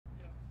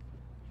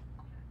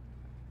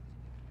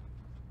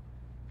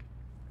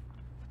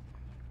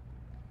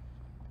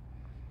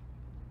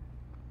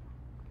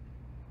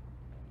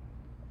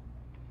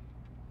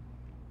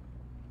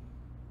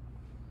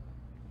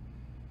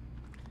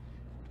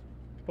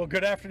Well,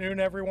 good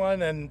afternoon,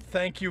 everyone, and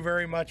thank you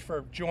very much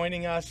for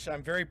joining us.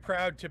 I'm very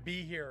proud to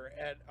be here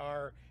at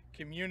our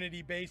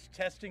community-based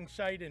testing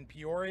site in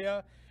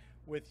Peoria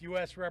with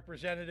U.S.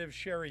 Representatives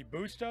Cheri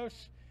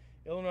Bustos,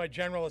 Illinois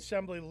General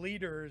Assembly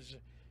leaders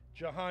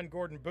Jehan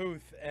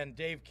Booth and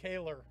Dave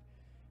Koehler,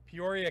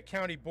 Peoria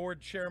County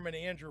Board Chairman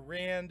Andrew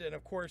Rand, and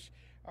of course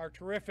our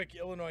terrific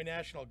Illinois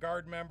National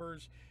Guard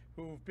members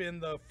who've been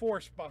the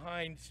force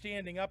behind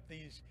standing up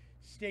these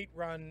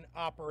state-run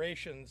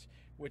operations,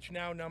 which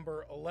now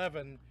number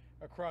 11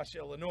 across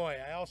Illinois.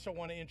 I also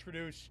want to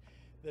introduce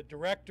the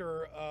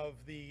director of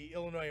the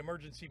Illinois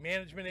Emergency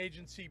Management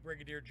Agency,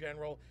 Brigadier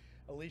General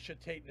Alicia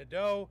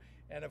Tate-Nadeau,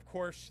 and of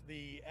course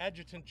the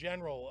Adjutant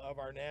General of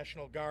our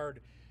National Guard,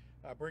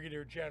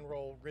 Brigadier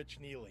General Rich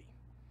Neely.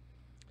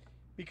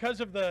 Because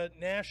of the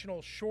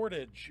national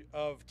shortage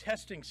of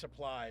testing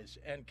supplies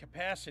and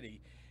capacity,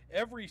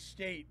 every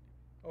state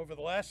over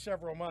the last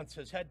several months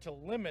has had to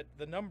limit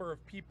the number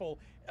of people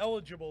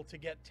eligible to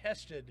get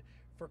tested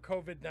for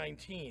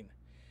COVID-19.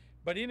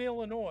 But in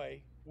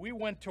Illinois, we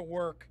went to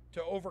work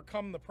to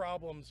overcome the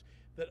problems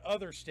that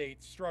other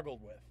states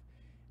struggled with,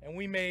 and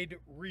we made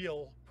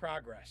real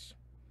progress.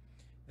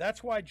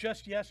 That's why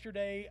just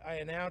yesterday I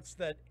announced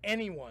that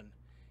anyone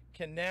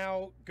can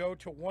now go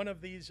to one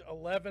of these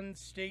 11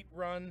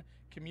 state-run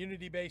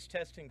community-based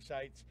testing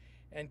sites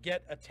and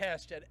get a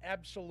test at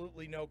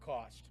absolutely no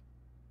cost.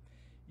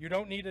 You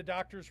don't need a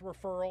doctor's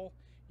referral,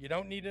 you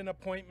don't need an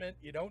appointment,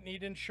 you don't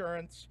need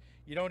insurance,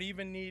 you don't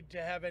even need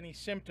to have any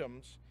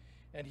symptoms.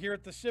 And here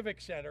at the Civic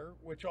Center,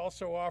 which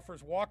also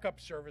offers walk-up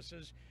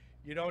services,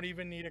 you don't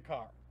even need a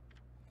car.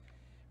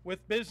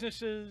 With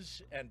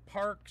businesses and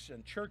parks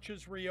and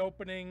churches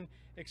reopening,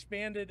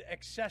 expanded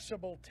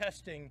accessible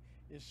testing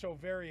is so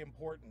very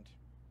important.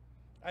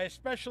 I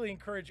especially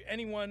encourage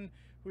anyone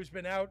who's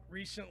been out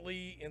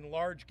recently in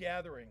large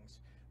gatherings,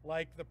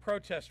 like the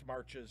protest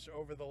marches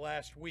over the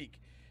last week,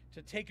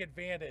 to take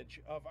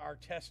advantage of our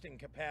testing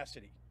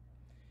capacity.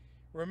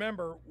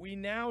 Remember, we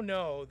now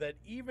know that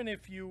even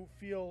if you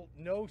feel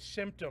no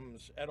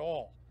symptoms at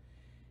all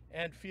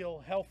and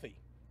feel healthy,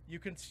 you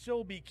can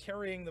still be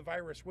carrying the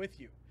virus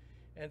with you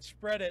and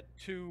spread it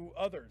to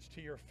others,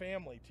 to your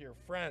family, to your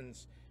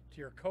friends,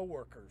 to your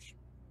coworkers.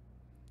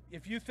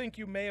 If you think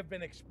you may have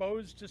been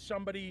exposed to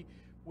somebody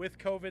with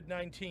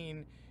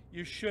COVID-19,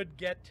 you should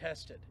get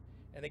tested.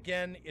 And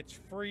again, it's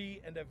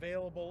free and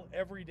available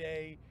every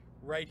day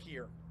right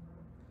here.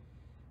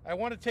 I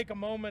want to take a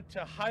moment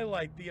to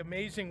highlight the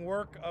amazing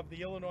work of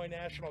the Illinois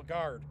National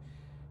Guard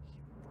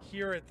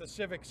here at the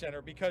Civic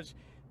Center, because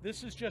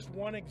this is just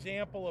one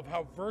example of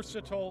how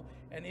versatile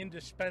and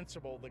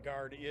indispensable the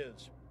Guard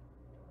is.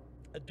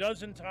 A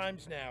dozen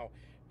times now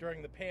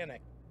during the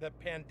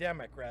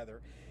pandemic,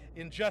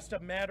 in just a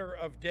matter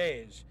of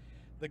days,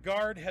 the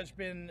Guard has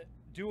been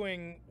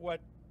doing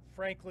what,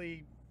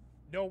 frankly,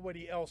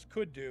 nobody else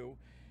could do,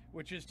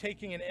 which is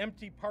taking an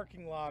empty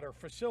parking lot or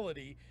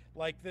facility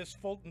like this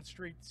Fulton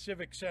Street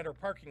Civic Center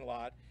parking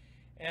lot,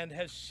 and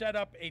has set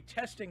up a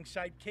testing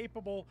site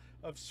capable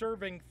of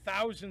serving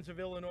thousands of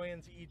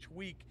Illinoisans each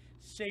week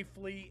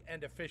safely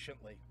and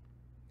efficiently.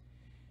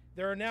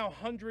 There are now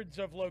hundreds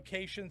of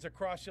locations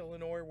across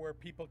Illinois where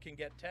people can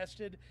get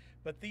tested,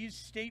 but these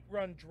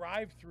state-run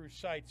drive-through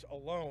sites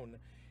alone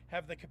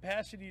have the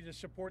capacity to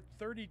support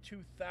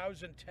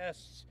 32,000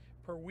 tests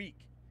per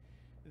week.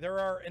 There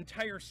are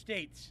entire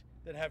states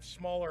that have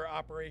smaller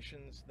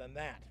operations than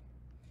that.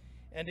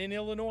 And in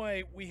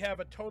Illinois, we have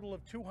a total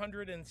of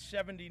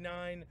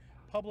 279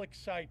 public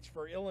sites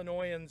for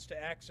Illinoisans to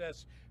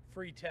access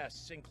free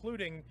tests,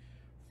 including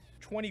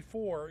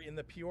 24 in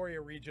the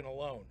Peoria region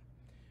alone.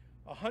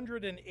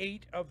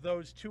 108 of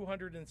those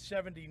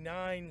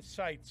 279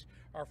 sites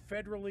are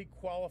federally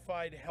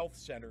qualified health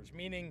centers,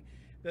 meaning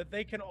that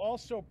they can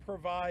also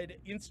provide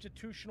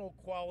institutional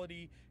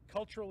quality,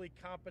 culturally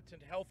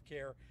competent health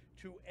care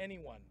to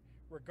anyone,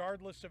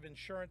 regardless of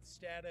insurance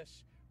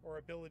status or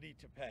ability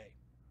to pay.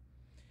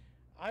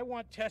 I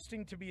want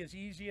testing to be as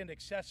easy and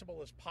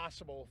accessible as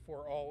possible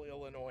for all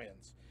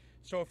Illinoisans.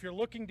 So if you're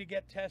looking to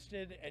get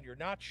tested and you're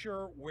not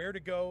sure where to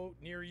go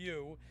near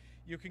you,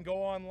 you can go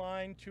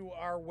online to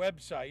our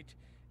website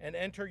and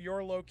enter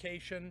your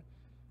location,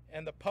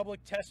 and the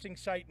public testing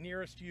site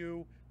nearest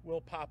you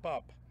will pop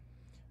up.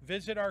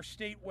 Visit our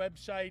state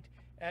website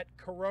at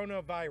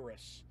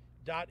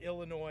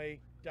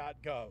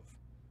coronavirus.illinois.gov.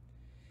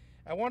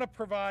 I want to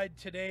provide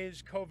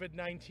today's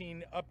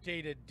COVID-19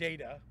 updated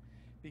data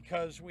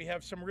because we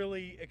have some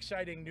really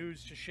exciting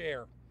news to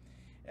share.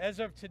 As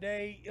of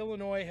today,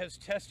 Illinois has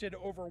tested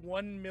over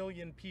 1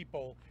 million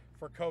people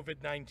for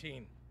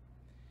COVID-19.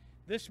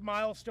 This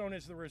milestone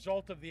is the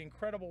result of the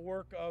incredible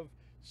work of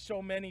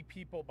so many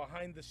people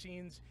behind the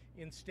scenes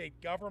in state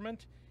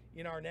government,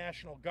 in our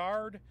National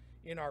Guard,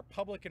 in our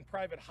public and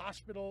private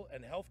hospital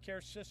and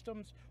healthcare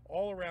systems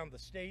all around the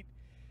state.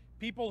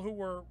 People who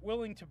were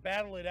willing to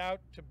battle it out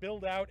to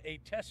build out a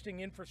testing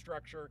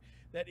infrastructure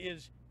that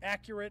is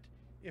accurate,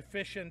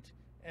 efficient,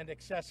 and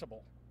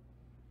accessible.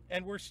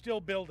 And we're still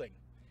building,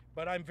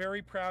 but I'm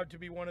very proud to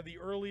be one of the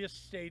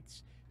earliest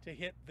states to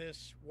hit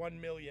this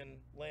 1 million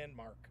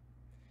landmark.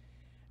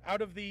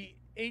 Out of the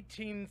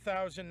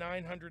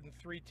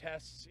 18,903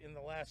 tests in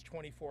the last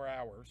 24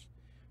 hours,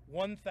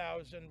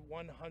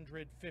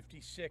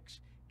 1,156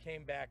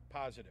 came back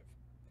positive.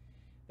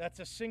 That's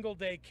a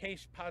single-day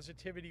case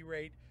positivity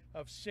rate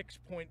of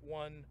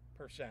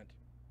 6.1%.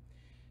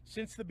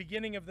 Since the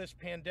beginning of this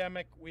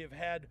pandemic, we have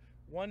had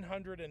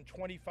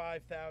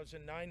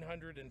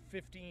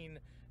 125,915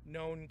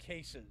 known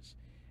cases,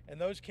 and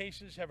those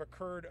cases have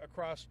occurred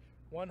across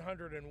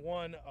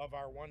 101 of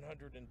our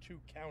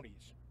 102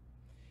 counties.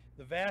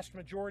 The vast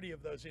majority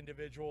of those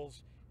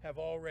individuals have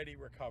already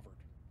recovered.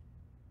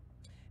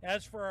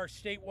 As for our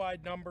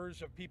statewide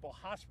numbers of people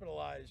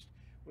hospitalized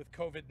with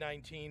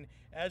COVID-19,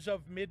 as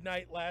of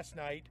midnight last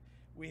night,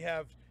 we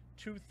have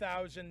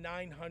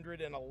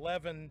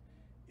 2,911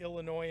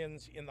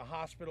 Illinoisans in the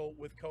hospital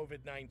with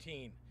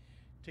COVID-19.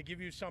 To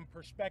give you some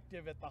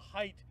perspective, at the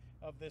height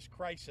of this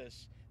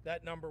crisis,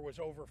 that number was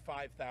over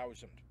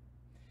 5,000.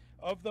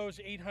 Of those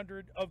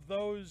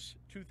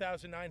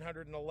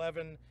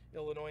 2,911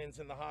 Illinoisans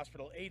in the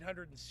hospital,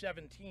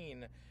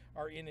 817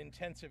 are in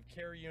intensive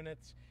care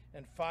units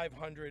and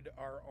 500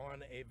 are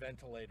on a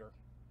ventilator.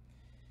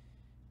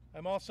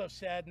 I'm also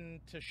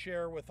saddened to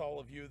share with all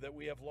of you that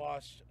we have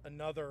lost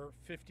another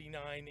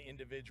 59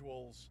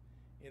 individuals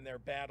in their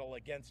battle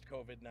against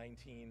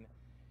COVID-19,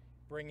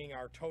 bringing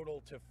our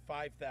total to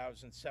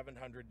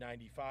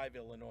 5,795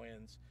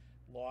 Illinoisans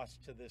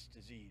lost to this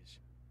disease.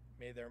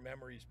 May their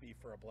memories be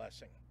for a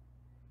blessing.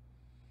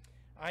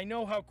 I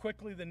know how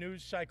quickly the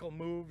news cycle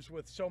moves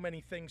with so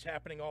many things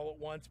happening all at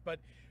once,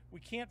 but we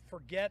can't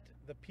forget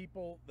the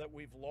people that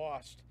we've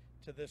lost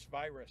to this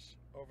virus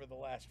over the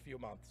last few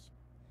months.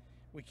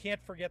 We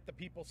can't forget the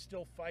people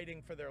still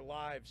fighting for their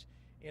lives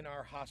in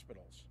our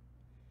hospitals.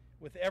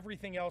 With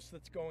everything else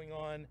that's going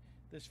on,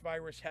 this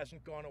virus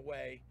hasn't gone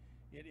away.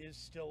 It is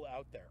still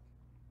out there.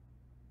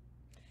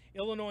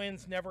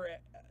 Illinoisans never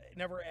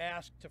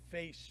asked to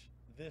face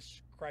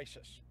this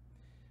crisis,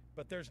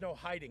 but there's no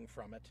hiding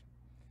from it.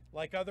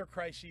 Like other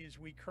crises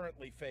we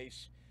currently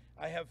face,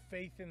 I have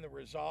faith in the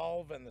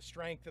resolve and the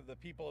strength of the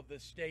people of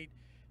this state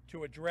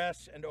to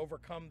address and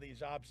overcome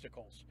these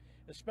obstacles,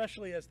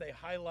 especially as they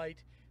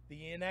highlight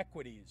the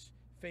inequities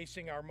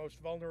facing our most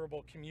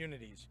vulnerable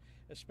communities,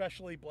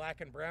 especially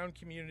Black and brown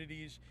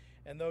communities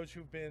and those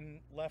who've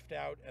been left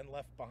out and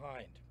left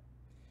behind.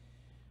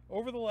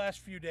 Over the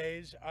last few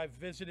days, I've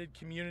visited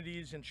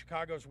communities in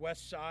Chicago's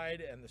West Side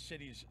and the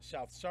city's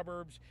south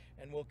suburbs,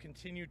 and will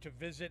continue to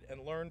visit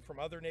and learn from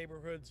other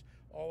neighborhoods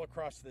all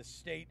across this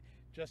state,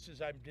 just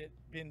as I've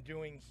been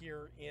doing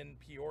here in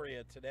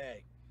Peoria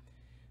today.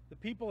 The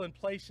people and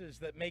places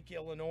that make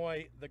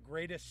Illinois the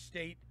greatest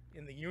state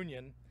in the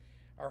Union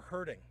are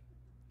hurting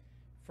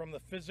from the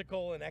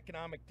physical and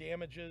economic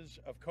damages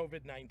of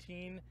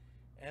COVID-19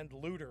 and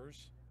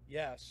looters,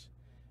 yes,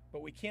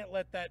 but we can't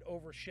let that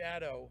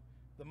overshadow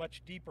the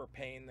much deeper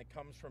pain that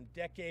comes from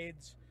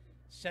decades,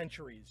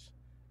 centuries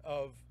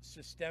of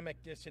systemic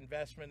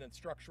disinvestment and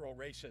structural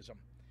racism.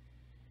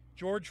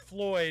 George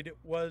Floyd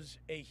was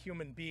a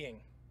human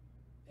being,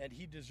 and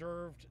he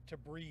deserved to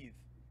breathe.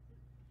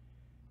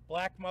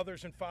 Black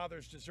mothers and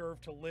fathers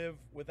deserve to live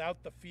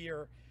without the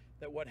fear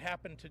that what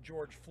happened to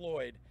George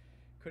Floyd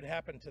could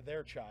happen to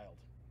their child.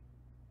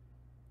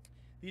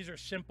 These are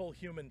simple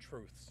human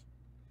truths,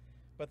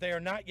 but they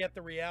are not yet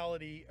the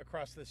reality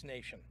across this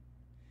nation.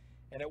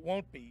 And it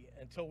won't be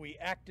until we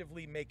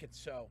actively make it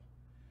so.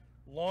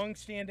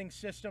 Long-standing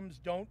systems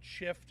don't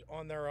shift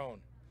on their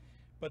own,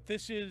 but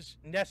this is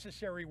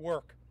necessary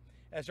work,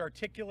 as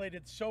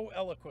articulated so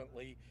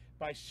eloquently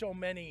by so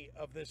many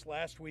of this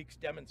last week's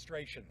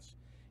demonstrations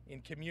in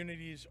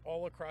communities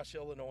all across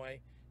Illinois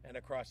and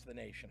across the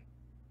nation.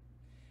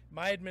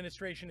 My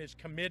administration is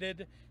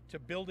committed to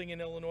building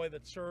an Illinois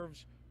that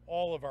serves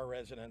all of our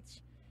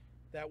residents.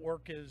 That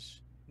work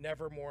is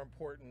never more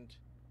important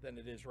than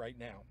it is right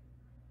now.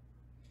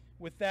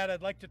 With that,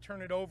 I'd like to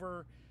turn it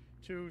over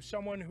to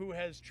someone who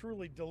has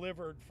truly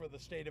delivered for the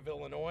state of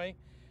Illinois,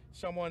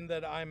 someone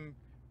that I'm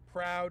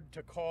proud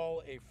to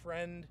call a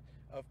friend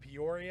of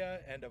Peoria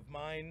and of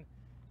mine,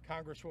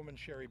 Congresswoman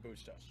Cheri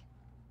Bustos.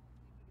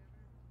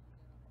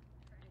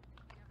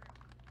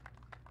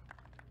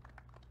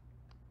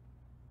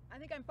 I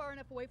think I'm far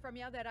enough away from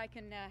you that I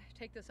can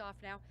take this off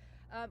now.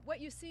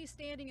 What you see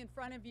standing in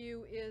front of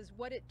you is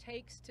what it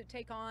takes to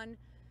take on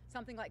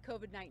something like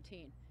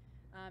COVID-19.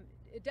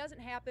 It doesn't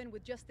happen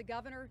with just the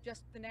governor,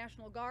 just the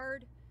National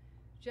Guard,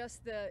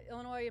 just the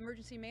Illinois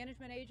Emergency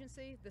Management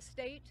Agency, the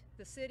state,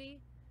 the city,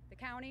 the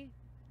county.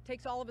 It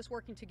takes all of us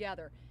working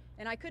together.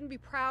 And I couldn't be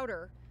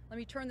prouder. Let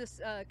me turn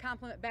this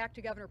compliment back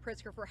to Governor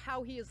Pritzker for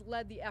how he has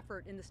led the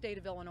effort in the state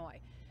of Illinois.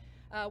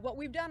 What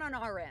we've done on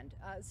our end,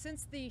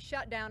 since the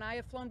shutdown, I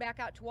have flown back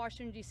out to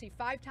Washington, D.C.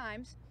 5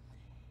 times.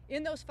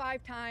 In those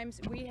 5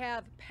 times, we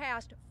have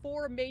passed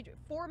four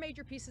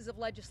major pieces of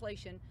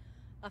legislation.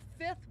 A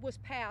 5th was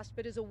passed,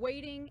 but is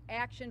awaiting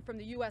action from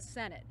the U.S.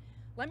 Senate.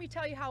 Let me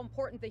tell you how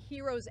important the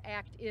HEROES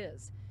Act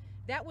is.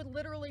 That would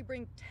literally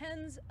bring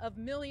tens of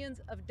millions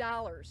of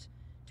dollars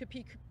to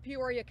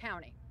Peoria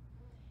County.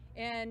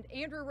 And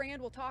Andrew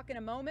Rand will talk in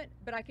a moment,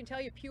 but I can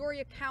tell you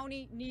Peoria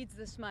County needs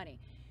this money.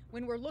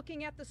 When we're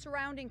looking at the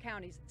surrounding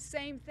counties,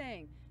 same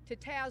thing, to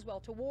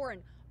Tazewell, to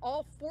Warren,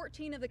 all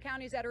 14 of the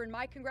counties that are in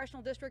my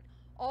congressional district,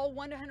 all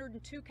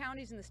 102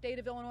 counties in the state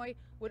of Illinois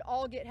would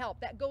all get help.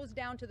 That goes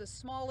down to the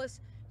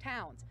smallest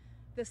towns.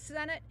 The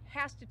Senate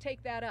has to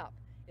take that up.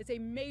 It's a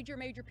major,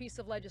 major piece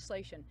of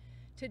legislation.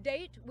 To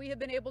date, we have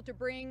been able to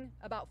bring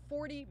about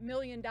 $40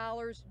 million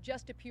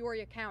just to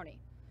Peoria County.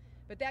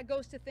 But that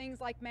goes to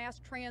things like mass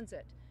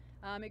transit.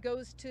 It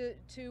goes to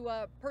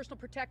personal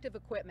protective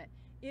equipment.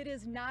 It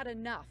is not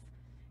enough.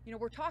 You know,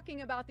 we're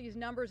talking about these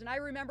numbers, and I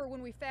remember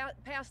when we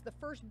passed the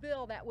first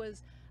bill that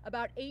was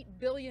about $8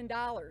 billion,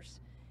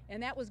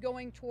 and that was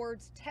going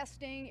towards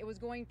testing, it was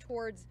going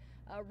towards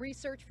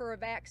research for a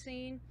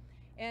vaccine,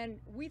 and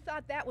we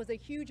thought that was a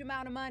huge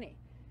amount of money.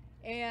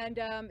 And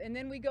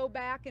then we go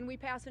back and we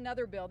pass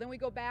another bill. Then we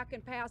go back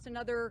and pass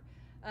another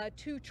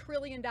 $2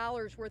 trillion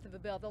worth of a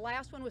bill. The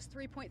last one was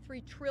 $3.3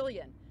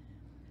 trillion.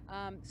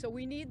 So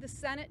we need the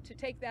Senate to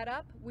take that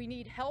up. We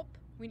need help.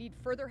 We need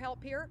further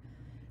help here.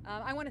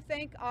 I want to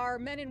thank our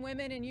men and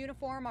women in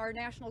uniform, our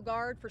National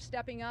Guard, for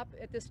stepping up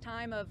at this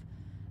time of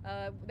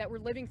that we're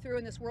living through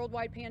in this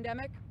worldwide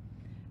pandemic.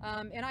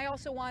 And I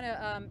also want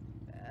to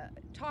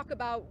talk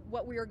about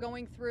what we are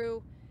going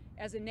through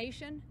as a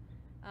nation.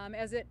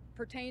 As it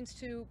pertains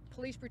to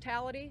police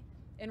brutality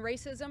and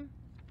racism.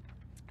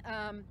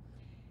 I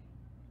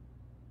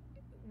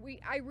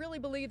really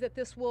believe that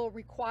this will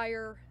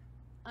require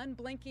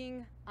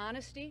unblinking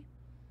honesty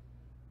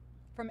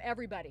from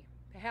everybody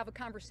to have a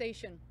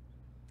conversation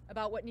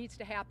about what needs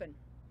to happen.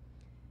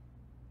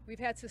 We've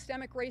had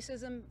systemic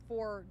racism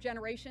for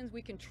generations.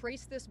 We can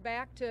trace this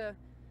back to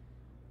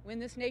when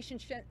this nation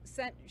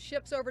sent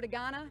ships over to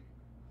Ghana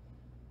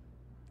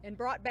and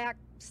brought back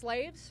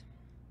slaves.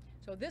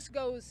 So this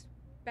goes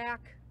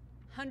back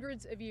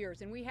hundreds of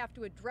years, and we have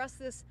to address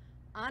this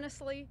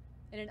honestly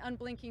in an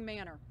unblinking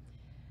manner.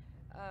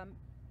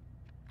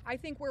 I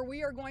think where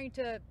we are going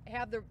to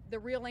have the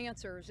real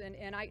answers,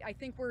 and I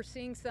think we're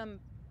seeing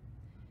some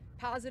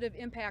positive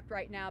impact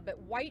right now, but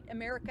white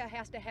America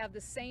has to have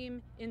the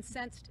same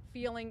incensed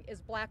feeling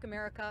as black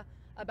America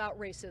about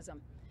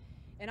racism.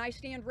 And I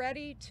stand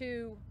ready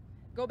to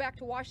go back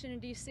to Washington,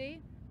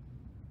 D.C.,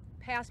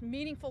 pass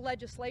meaningful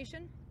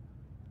legislation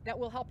that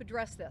will help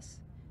address this.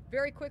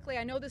 Very quickly,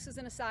 I know this is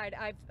an aside,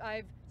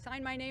 I've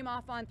signed my name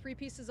off on 3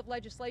 pieces of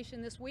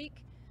legislation this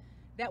week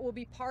that will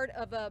be part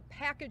of a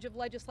package of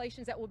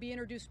legislations that will be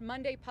introduced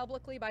Monday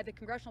publicly by the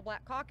Congressional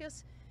Black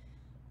Caucus.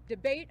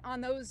 Debate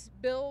on those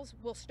bills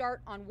will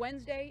start on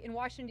Wednesday in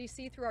Washington,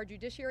 D.C. through our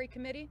Judiciary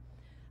Committee.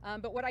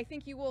 But what I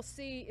think you will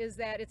see is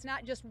that it's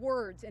not just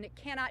words, and it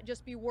cannot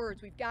just be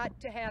words. We've got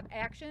to have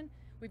action,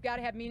 we've got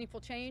to have meaningful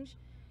change,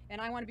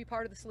 and I want to be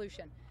part of the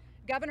solution.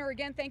 Governor,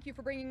 again, thank you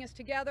for bringing us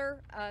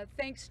together.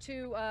 Thanks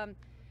to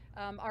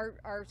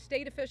our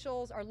state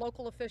officials, our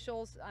local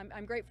officials.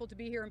 I'm grateful to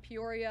be here in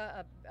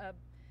Peoria,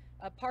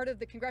 a part of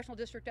the congressional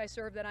district I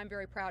serve that I'm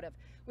very proud of.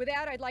 With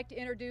that, I'd like to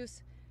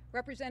introduce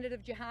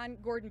Representative Jehan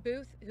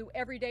Gordon-Booth, who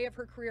every day of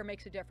her career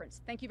makes a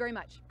difference. Thank you very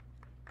much.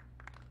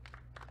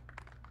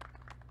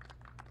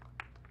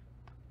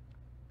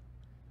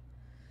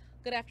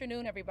 Good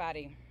afternoon,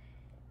 everybody.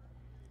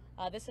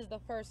 This is the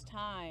first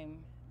time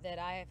that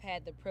I have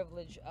had the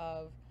privilege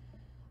of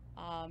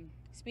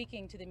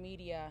speaking to the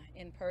media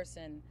in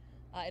person,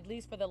 at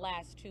least for the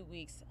last 2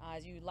 weeks.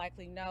 As you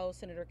likely know,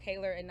 Senator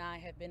Koehler and I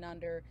have been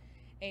under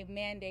a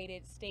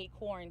mandated state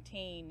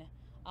quarantine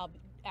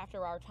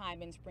after our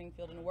time in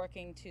Springfield and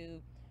working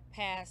to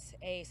pass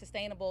a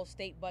sustainable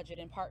state budget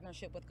in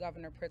partnership with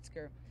Governor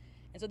Pritzker.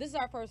 And so this is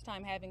our first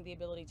time having the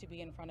ability to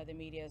be in front of the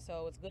media,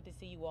 so it's good to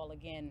see you all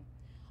again.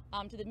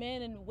 To the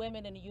men and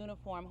women in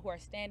uniform who are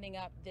standing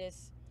up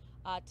this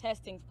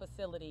testing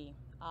facility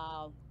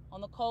on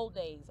the cold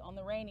days, on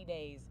the rainy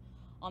days,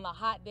 on the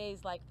hot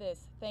days like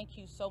this, thank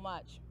you so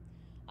much.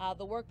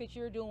 The work that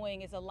you're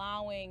doing is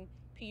allowing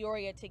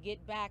Peoria to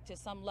get back to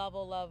some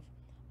level of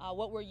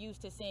what we're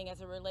used to seeing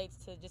as it relates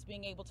to just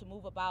being able to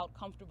move about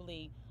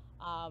comfortably,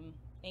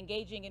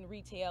 engaging in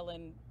retail,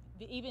 and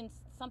even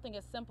something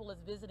as simple as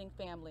visiting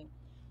family.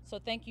 So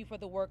thank you for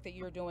the work that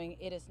you're doing.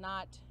 It's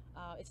not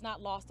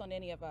lost on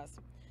any of us.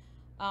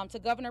 To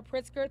Governor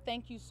Pritzker,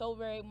 thank you so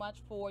very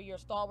much for your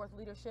stalwart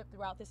leadership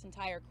throughout this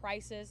entire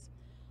crisis.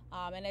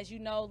 And as you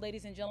know,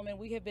 ladies and gentlemen,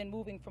 we have been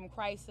moving from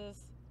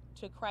crisis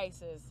to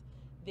crisis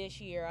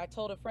this year. I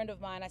told a friend of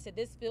mine, I said,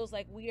 this feels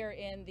like we are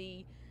in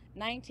the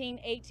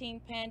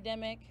 1918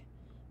 pandemic,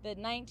 the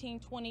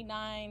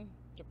 1929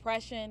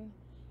 depression,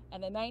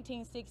 and the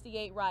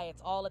 1968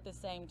 riots all at the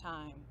same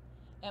time.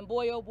 And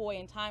boy, oh boy,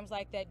 in times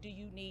like that, do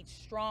you need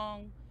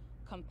strong,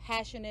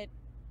 compassionate,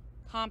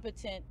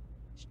 competent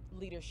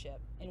leadership.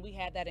 And we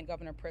had that in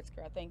Governor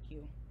Pritzker. I thank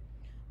you.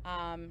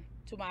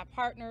 To my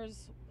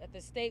partners at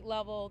the state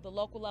level, the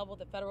local level,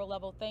 the federal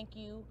level, thank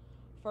you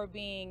for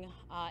being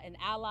an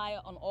ally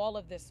on all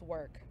of this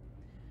work.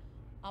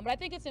 But I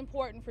think it's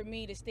important for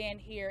me to stand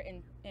here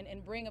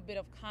and bring a bit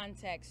of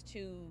context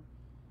to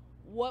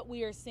what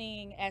we are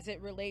seeing as it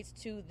relates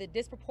to the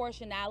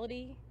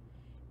disproportionality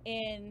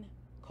in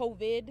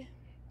COVID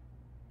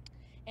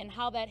and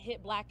how that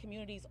hit Black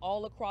communities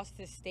all across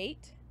the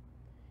state,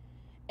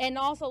 and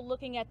also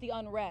looking at the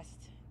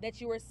unrest that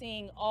you are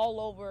seeing all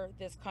over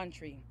this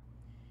country.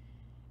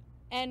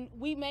 And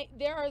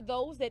there are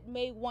those that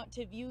may want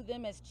to view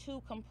them as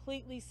two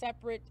completely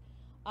separate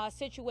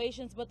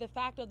situations, but the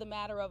fact of the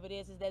matter of it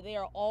is that they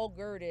are all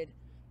girded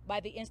by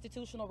the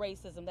institutional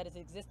racism that has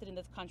existed in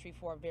this country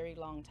for a very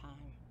long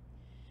time.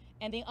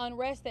 And the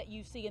unrest that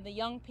you see in the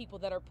young people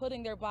that are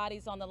putting their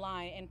bodies on the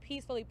line and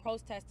peacefully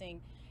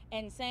protesting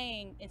and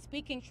saying and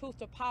speaking truth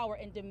to power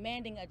and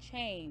demanding a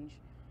change,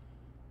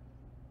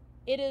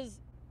 it is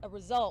a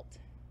result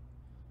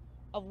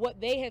of what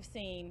they have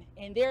seen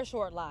in their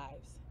short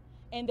lives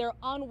and their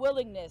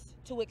unwillingness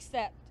to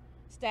accept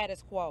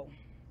status quo.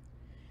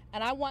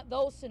 And I want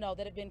those to know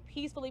that have been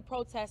peacefully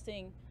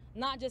protesting,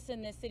 not just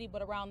in this city,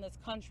 but around this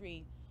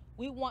country.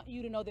 We want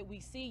you to know that we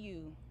see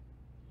you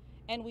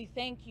and we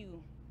thank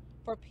you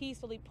for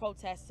peacefully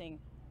protesting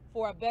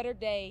for a better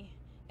day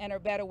and a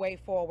better way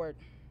forward.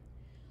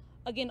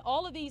 Again,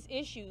 all of these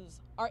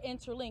issues are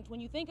interlinked.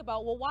 When you think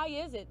about, well, why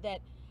is it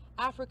that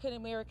African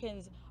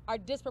Americans are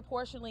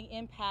disproportionately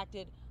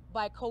impacted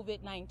by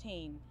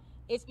COVID-19?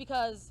 It's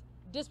because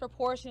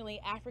disproportionately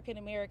African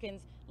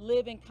Americans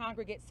live in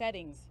congregate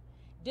settings.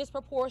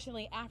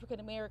 Disproportionately African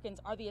Americans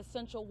are the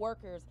essential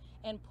workers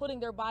and putting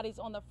their bodies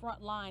on the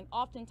front line,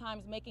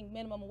 oftentimes making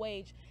minimum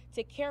wage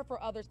to care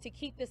for others to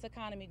keep this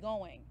economy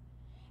going.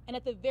 And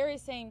at the very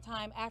same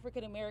time,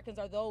 African Americans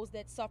are those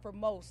that suffer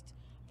most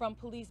from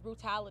police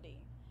brutality.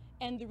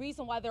 And the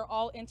reason why they're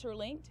all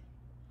interlinked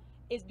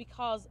is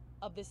because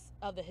of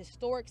the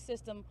historic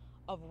system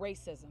of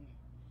racism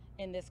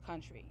in this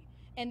country.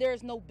 And there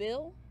is no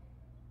bill,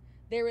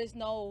 there is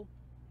no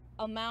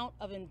amount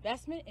of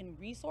investment in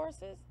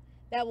resources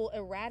that will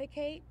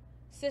eradicate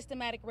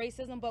systematic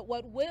racism, but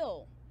what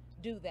will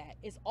do that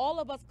is all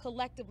of us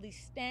collectively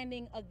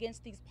standing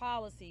against these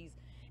policies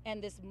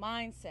and this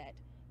mindset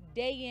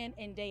day in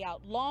and day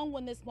out. Long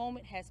when this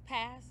moment has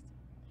passed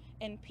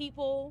and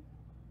people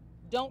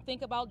don't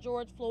think about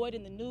George Floyd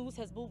and the news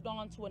has moved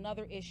on to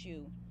another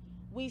issue,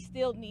 we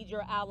still need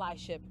your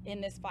allyship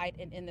in this fight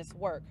and in this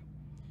work.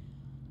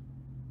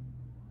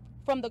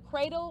 From the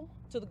cradle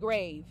to the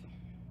grave,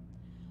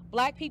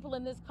 Black people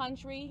in this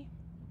country,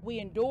 we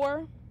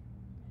endure,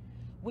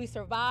 we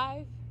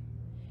survive,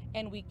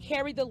 and we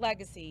carry the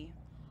legacy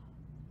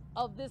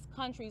of this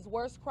country's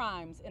worst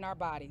crimes in our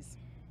bodies.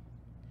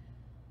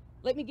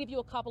 Let me give you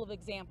a couple of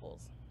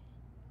examples.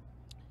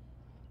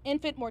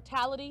 Infant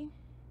mortality,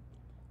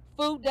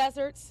 food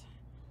deserts,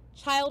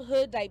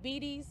 childhood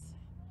diabetes,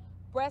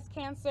 breast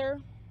cancer,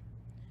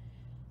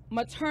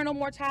 maternal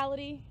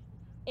mortality,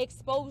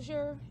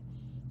 exposure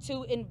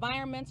to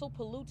environmental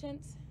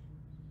pollutants,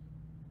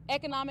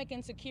 economic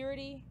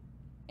insecurity,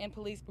 and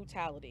police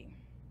brutality.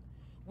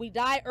 We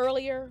die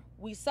earlier,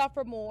 we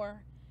suffer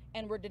more,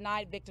 and we're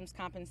denied victims'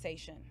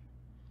 compensation.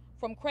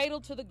 From cradle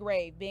to the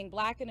grave, being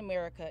Black in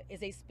America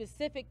is a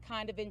specific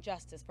kind of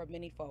injustice for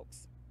many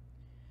folks.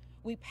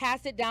 We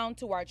pass it down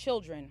to our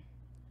children,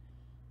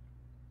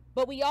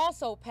 but we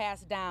also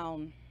pass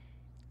down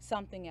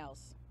something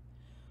else.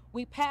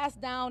 We pass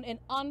down an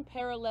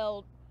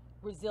unparalleled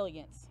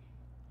resilience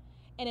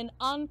and an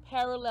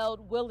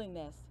unparalleled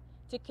willingness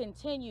to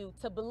continue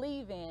to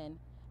believe in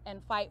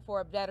and fight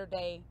for a better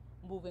day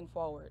moving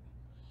forward.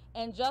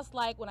 And just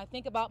like when I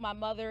think about my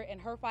mother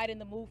and her fight in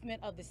the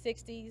movement of the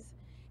 60s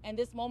and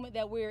this moment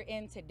that we're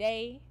in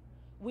today,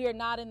 we are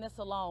not in this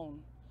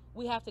alone.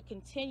 We have to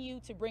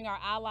continue to bring our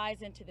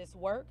allies into this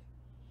work.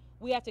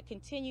 We have to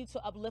continue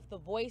to uplift the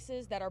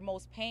voices that are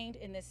most pained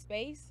in this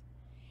space.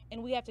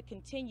 And we have to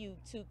continue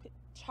to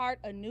chart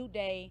a new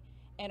day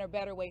and a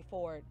better way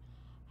forward.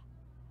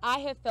 I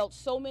have felt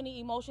so many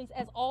emotions,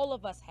 as all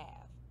of us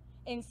have,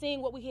 in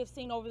seeing what we have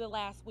seen over the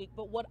last week.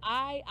 But what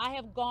I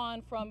have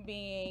gone from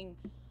being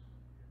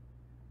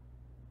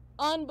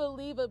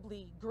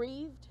unbelievably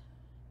grieved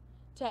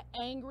to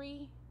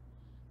angry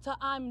to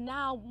I'm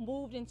now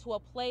moved into a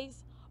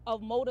place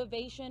of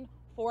motivation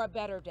for a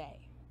better day.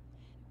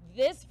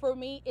 This for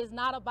me is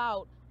not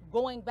about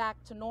going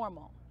back to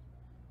normal,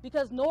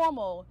 because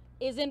normal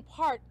is in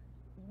part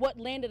what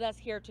landed us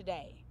here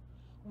today.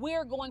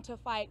 We're going to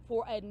fight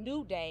for a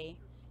new day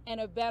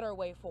and a better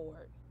way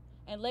forward.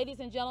 And ladies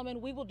and gentlemen,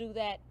 we will do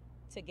that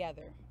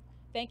together.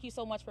 Thank you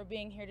so much for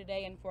being here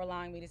today and for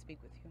allowing me to speak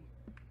with you.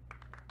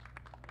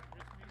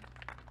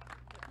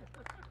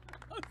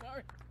 I'm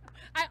sorry.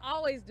 I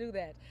always do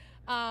that.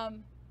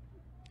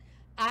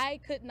 I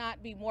could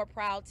not be more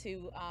proud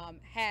to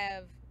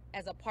have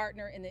as a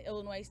partner in the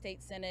Illinois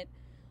State Senate,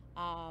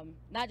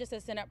 not just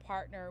a Senate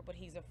partner, but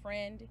he's a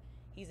friend,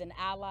 he's an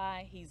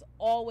ally, he's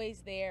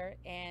always there,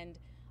 and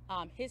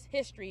his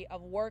history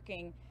of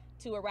working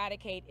to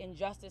eradicate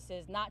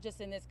injustices, not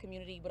just in this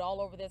community, but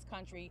all over this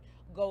country,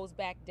 goes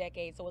back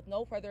decades. So with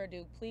no further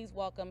ado, please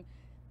welcome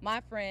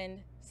my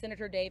friend,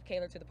 Senator Dave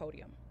Koehler, to the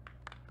podium.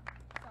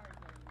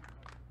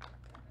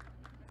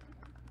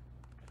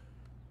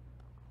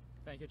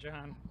 Thank you,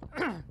 Jehan.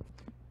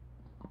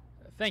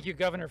 Thank you,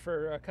 Governor,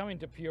 for coming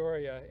to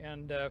Peoria,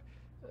 and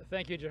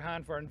thank you,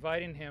 Jehan, for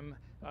inviting him.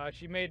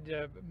 She made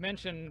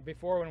mention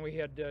before when we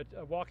had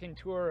a walking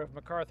tour of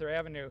MacArthur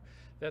Avenue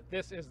that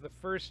this is the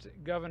first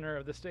governor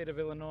of the state of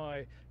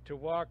Illinois to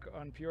walk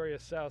on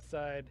Peoria's south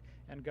side.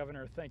 And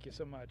Governor, thank you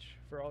so much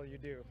for all you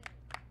do.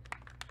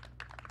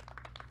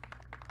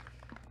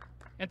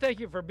 And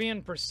thank you for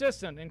being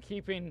persistent in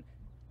keeping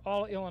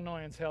all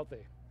Illinoisans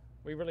healthy.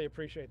 We really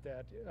appreciate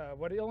that.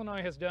 What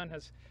Illinois has done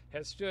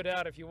has stood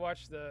out. If you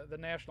watch the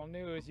national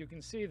news, you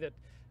can see that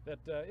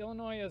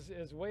Illinois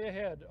is way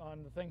ahead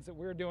on the things that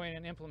we're doing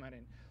and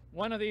implementing.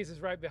 One of these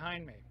is right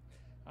behind me.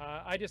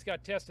 I just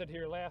got tested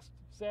here last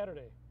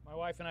Saturday. My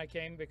wife and I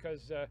came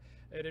because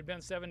it had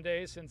been 7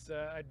 days since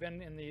I'd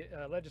been in the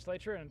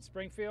legislature in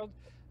Springfield.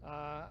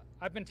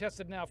 I've been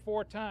tested now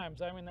 4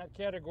 times. I'm in that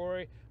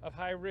category of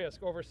high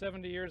risk, over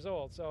 70 years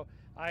old. So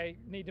I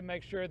need to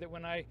make sure that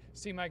when I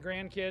see my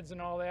grandkids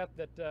and all that,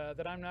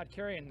 that I'm not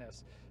carrying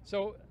this.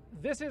 So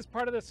this is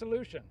part of the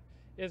solution,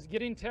 is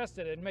getting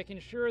tested and making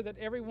sure that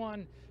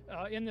everyone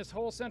in this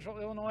whole central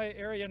Illinois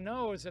area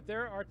knows that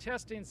there are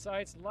testing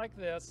sites like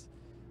this.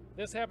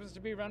 This happens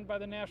to be run by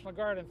the National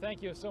Guard, and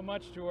thank you so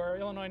much to our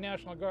Illinois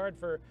National Guard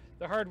for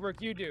the hard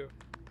work you do.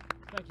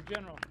 Thank you,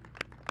 General.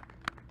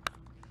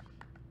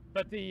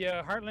 But the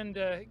Heartland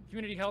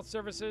Community Health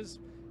Services,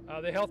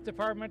 the Health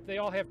Department, they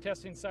all have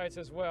testing sites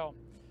as well.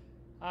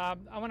 I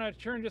want to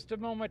turn just a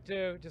moment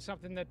to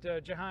something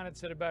that Jehan had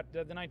said about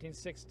the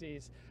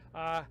 1960s.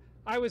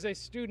 I was a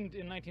student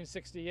in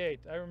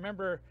 1968. I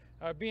remember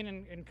being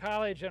in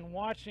college and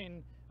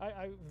watching.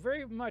 I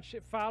very much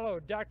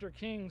followed Dr.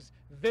 King's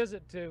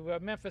visit to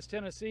Memphis,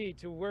 Tennessee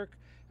to work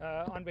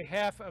on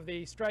behalf of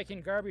the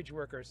striking garbage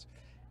workers,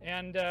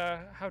 and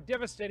how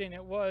devastating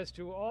it was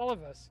to all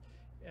of us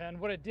and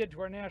what it did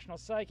to our national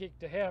psyche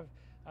to have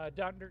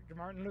Dr.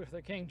 Martin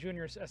Luther King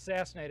Jr.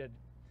 assassinated.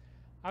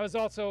 I was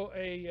also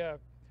a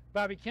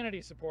Bobby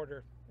Kennedy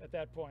supporter at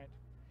that point.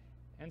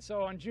 And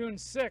so on June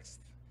 6th,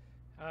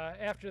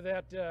 after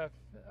that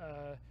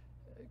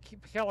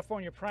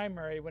California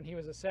primary, when he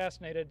was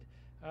assassinated,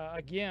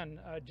 again,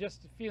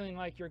 just feeling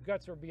like your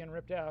guts were being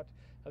ripped out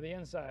of the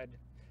inside.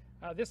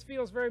 This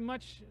feels very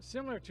much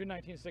similar to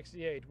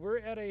 1968. We're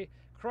at a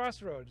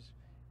crossroads,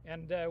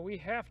 and we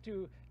have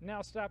to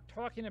now stop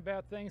talking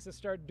about things and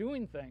start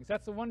doing things.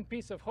 That's the one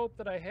piece of hope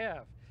that I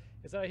have,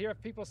 is that I hear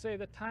people say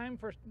the time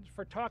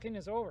for talking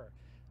is over.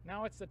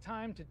 Now it's the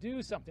time to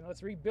do something.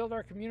 Let's rebuild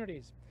our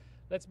communities.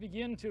 Let's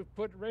begin to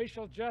put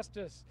racial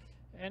justice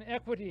and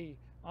equity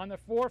on the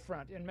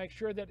forefront and make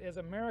sure that as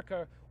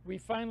America, we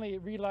finally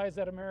realize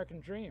that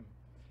American dream.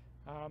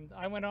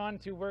 I went on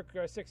to work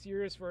 6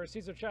 years for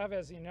Cesar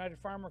Chavez, the United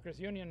Farm Workers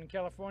Union in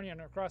California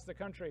and across the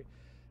country.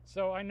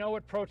 So I know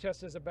what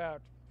protest is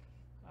about.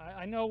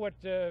 I know what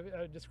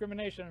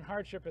discrimination and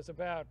hardship is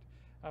about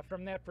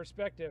from that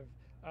perspective.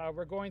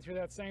 We're going through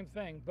that same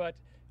thing, but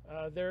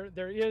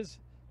there is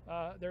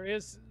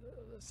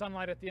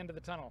sunlight at the end of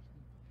the tunnel.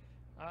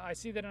 I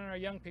see that in our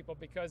young people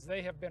because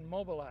they have been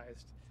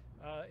mobilized.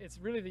 It's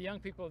really the young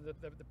people,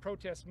 the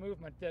protest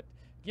movement, that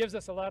gives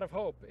us a lot of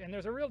hope. And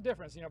there's a real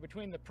difference, you know,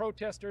 between the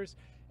protesters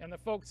and the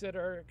folks that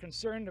are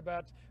concerned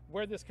about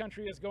where this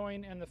country is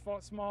going and the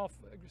small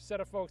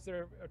set of folks that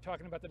are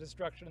talking about the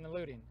destruction and the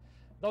looting.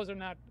 Those are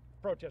not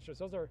protesters.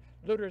 Those are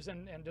looters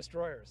and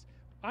destroyers.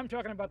 I'm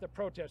talking about the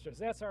protesters.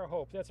 That's our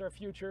hope. That's our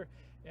future.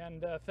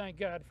 And thank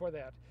God for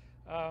that.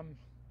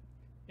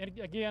 And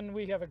again,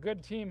 we have a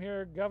good team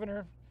here.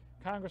 Governor,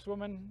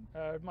 Congresswoman,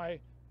 my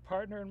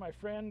partner and my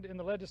friend in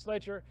the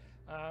legislature.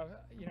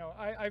 You know,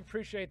 I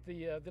appreciate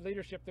the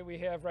leadership that we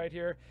have right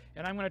here,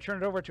 and I'm going to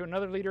turn it over to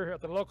another leader at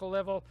the local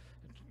level,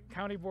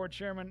 County Board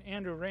Chairman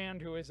Andrew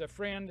Rand, who is a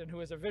friend and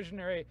who is a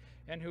visionary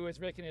and who is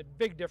making a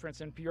big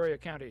difference in Peoria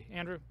County.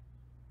 Andrew?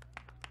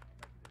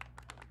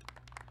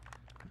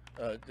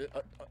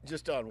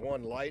 Just on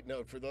one light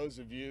note, for those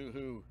of you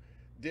who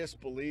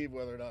disbelieve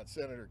whether or not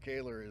Senator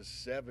Koehler is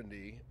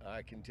 70,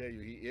 I can tell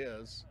you he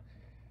is.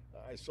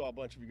 I saw a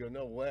bunch of you go,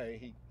 no way,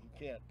 he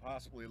can't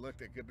possibly look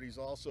that good, but he's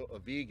also a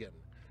vegan.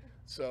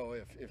 So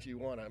if you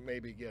want to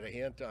maybe get a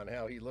hint on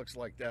how he looks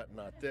like that and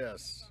not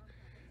this,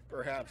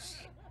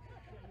 perhaps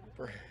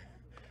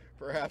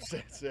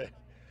that's it.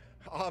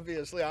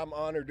 Obviously, I'm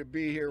honored to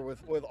be here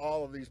with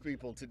all of these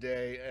people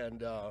today,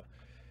 and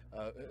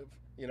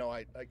you know,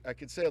 I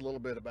could say a little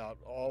bit about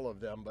all of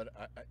them, but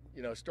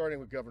you know, starting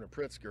with Governor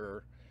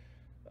Pritzker,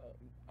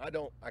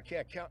 I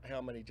can't count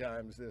how many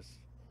times this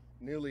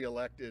newly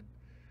elected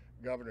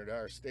governor to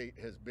our state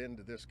has been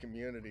to this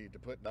community to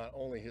put not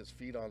only his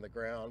feet on the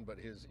ground, but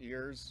his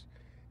ears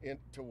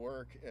into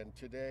work. And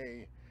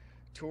today,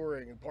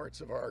 touring in parts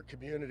of our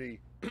community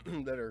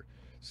that are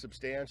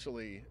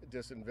substantially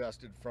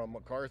disinvested from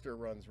MacArthur,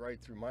 runs right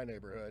through my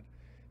neighborhood,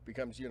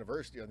 becomes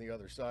University on the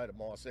other side of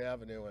Moss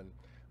Avenue, and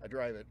I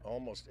drive it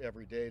almost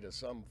every day to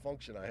some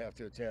function I have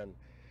to attend.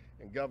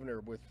 And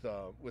Governor, with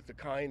the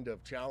kind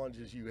of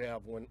challenges you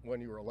have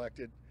when you were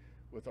elected,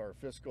 with our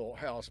fiscal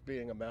house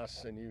being a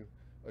mess and you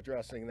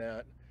addressing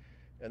that,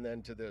 and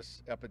then to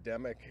this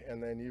epidemic,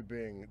 and then you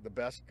being the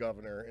best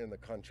governor in the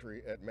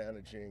country at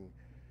managing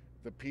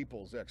the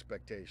people's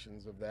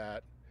expectations of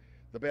that,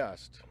 the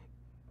best.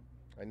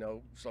 I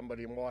know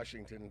somebody in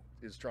Washington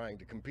is trying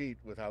to compete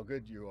with how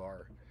good you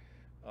are.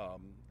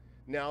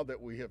 Now that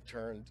we have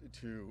turned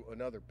to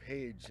another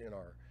page in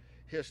our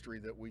history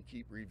that we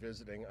keep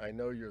revisiting, I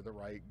know you're the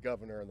right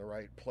governor in the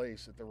right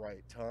place at the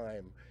right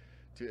time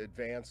to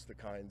advance the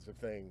kinds of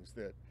things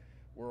that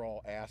we're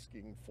all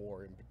asking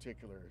for, in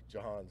particular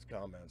Jehan's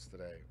comments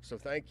today. So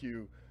thank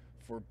you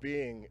for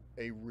being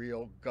a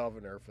real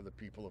governor for the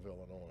people of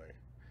Illinois.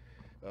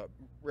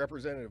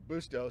 Representative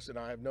Bustos and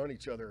I have known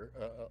each other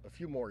a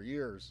few more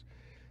years,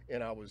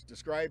 and I was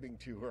describing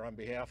to her on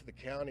behalf of the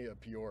county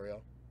of Peoria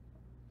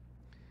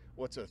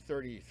what's a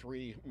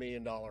 $33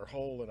 million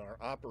hole in our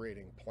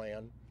operating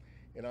plan,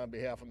 and on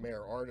behalf of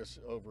Mayor Artis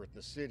over at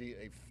the city,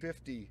 a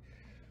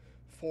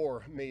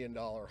 $54 million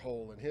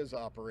hole in his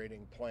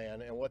operating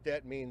plan. And what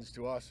that means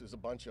to us is a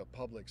bunch of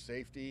public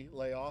safety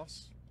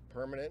layoffs,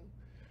 permanent,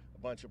 a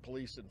bunch of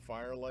police and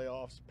fire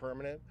layoffs,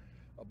 permanent,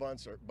 a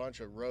bunch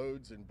of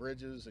roads and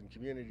bridges and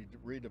community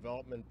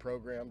redevelopment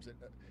programs.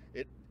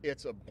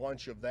 It's a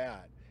bunch of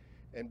that.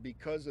 And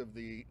because of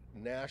the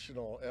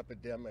national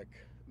epidemic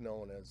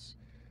known as,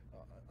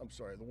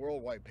 the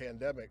worldwide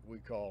pandemic we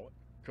call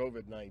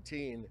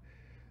COVID-19,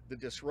 the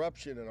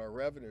disruption in our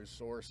revenue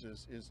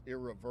sources is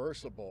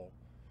irreversible.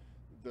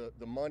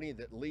 The money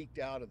that leaked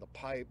out of the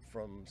pipe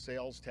from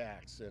sales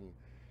tax and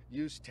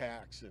use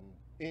tax and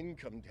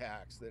income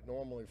tax that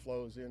normally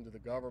flows into the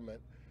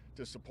government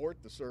to support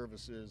the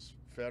services,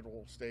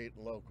 federal, state,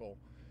 and local,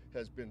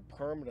 has been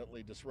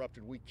permanently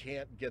disrupted. We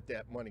can't get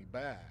that money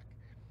back.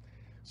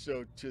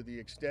 So to the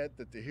extent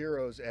that the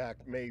HEROES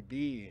Act may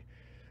be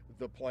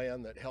the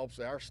plan that helps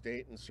our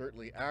state and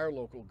certainly our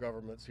local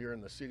governments here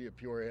in the city of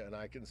Peoria, and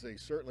I can say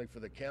certainly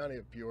for the county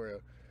of Peoria,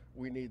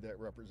 we need that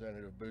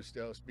Representative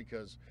Bustos,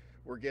 because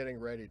we're getting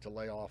ready to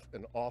lay off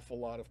an awful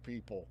lot of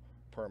people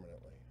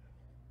permanently.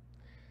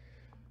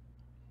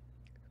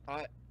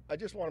 I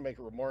just want to make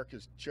a remark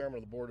as chairman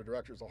of the board of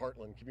directors of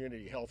Heartland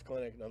Community Health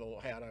Clinic, another little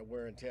hat I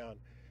wear in town.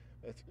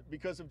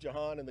 Because of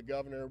Jehan and the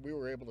governor, we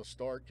were able to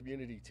start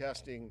community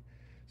testing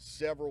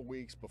several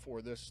weeks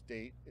before this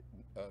state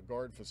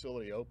guard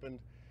facility opened.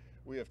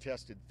 We have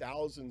tested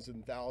thousands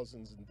and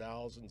thousands and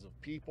thousands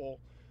of people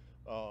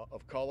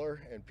of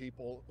color and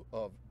people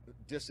of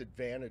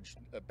disadvantaged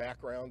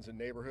backgrounds and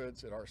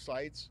neighborhoods at our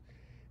sites.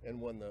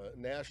 And when the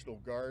National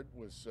Guard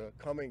was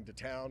coming to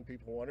town,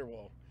 people wonder,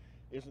 well,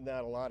 isn't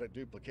that a lot of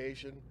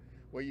duplication?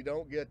 Well, you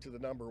don't get to the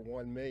number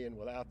 1 million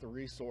without the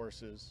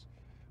resources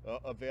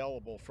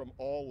available from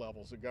all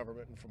levels of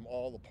government and from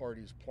all the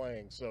parties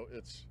playing. So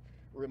it's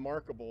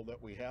remarkable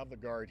that we have the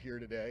Guard here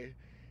today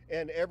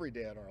and every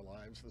day in our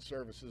lives, the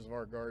services of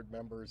our Guard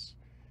members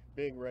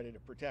being ready to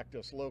protect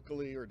us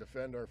locally or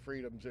defend our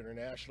freedoms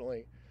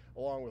internationally,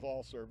 along with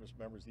all service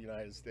members of the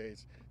United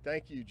States.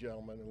 Thank you,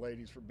 gentlemen and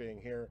ladies, for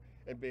being here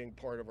and being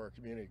part of our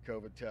community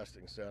COVID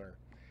testing center.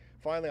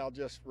 Finally, I'll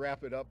just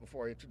wrap it up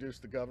before I introduce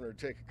the governor,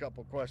 take a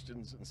couple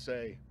questions and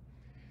say,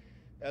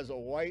 as a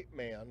white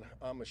man,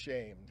 I'm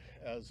ashamed.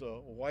 As a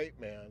white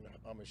man,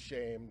 I'm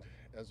ashamed.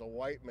 As a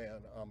white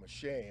man, I'm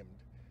ashamed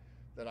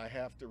that I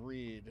have to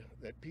read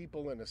that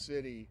people in a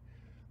city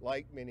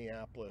like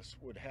Minneapolis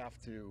would have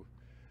to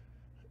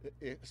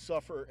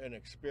suffer and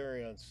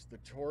experience the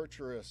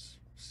torturous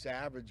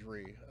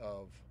savagery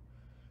of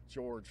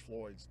George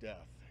Floyd's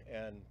death.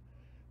 And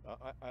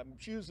I'm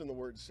choosing the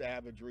word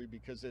savagery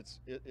because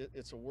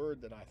it's a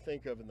word that I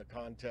think of in the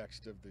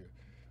context of the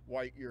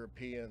white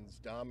Europeans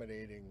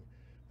dominating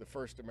the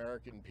first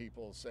American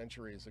people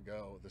centuries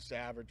ago, the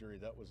savagery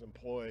that was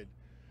employed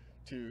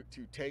to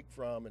take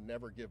from and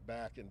never give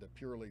back and to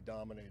purely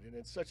dominate. And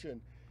it's such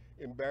an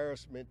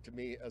embarrassment to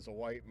me as a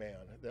white man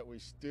that we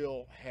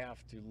still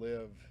have to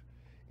live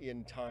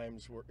in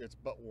times where it's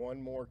but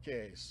one more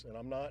case. And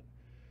I'm not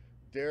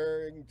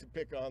daring to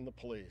pick on the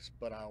police,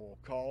 but I will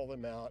call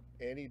them out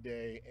any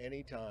day,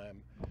 any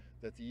time,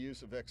 that the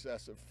use of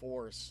excessive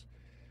force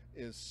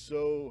is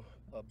so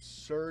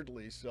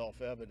absurdly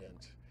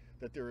self-evident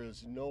that there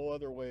is no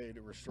other way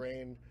to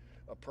restrain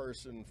a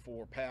person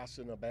for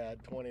passing a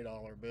bad $20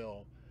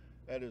 bill.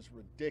 That is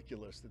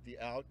ridiculous that the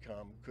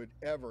outcome could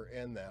ever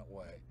end that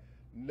way.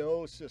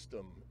 No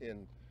system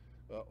in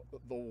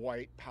the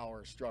white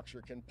power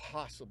structure can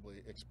possibly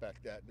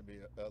expect that to be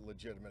a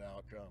legitimate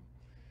outcome.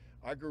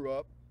 I grew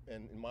up,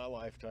 and in my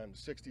lifetime,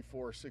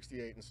 64,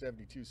 68, and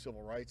 72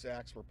 Civil Rights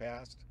Acts were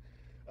passed.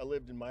 I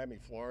lived in Miami,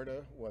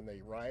 Florida when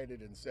they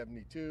rioted in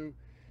 72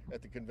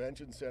 at the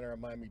Convention Center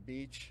on Miami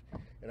Beach,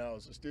 and I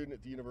was a student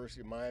at the University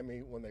of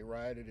Miami when they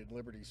rioted in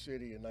Liberty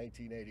City in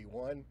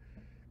 1981.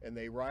 And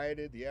they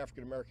rioted, the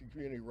African American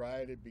community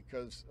rioted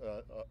because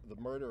the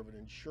murder of an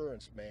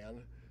insurance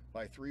man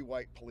by 3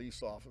 white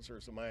police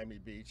officers in Miami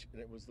Beach,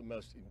 and it was the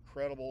most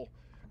incredible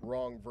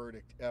wrong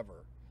verdict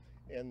ever.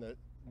 And the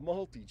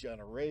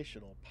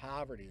multi-generational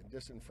poverty and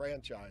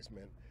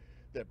disenfranchisement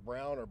that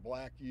brown or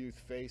black youth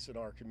face in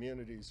our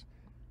communities,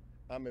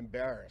 I'm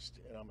embarrassed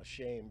and I'm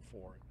ashamed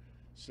for it.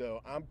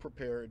 So I'm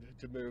prepared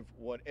to move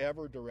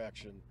whatever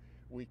direction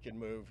we can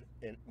move,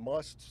 and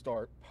must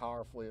start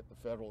powerfully at the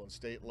federal and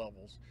state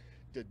levels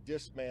to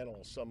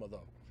dismantle some of the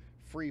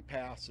free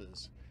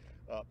passes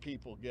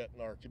people get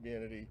in our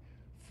community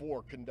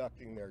for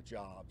conducting their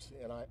jobs.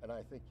 And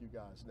I think you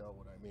guys know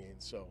what I mean.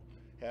 So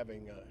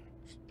having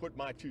put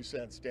my 2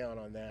 cents down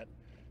on that,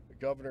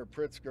 Governor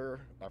Pritzker,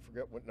 I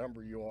forget what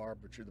number you are,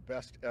 but you're the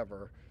best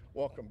ever.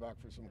 Welcome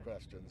back for some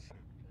questions. Thank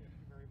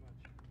you very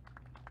much.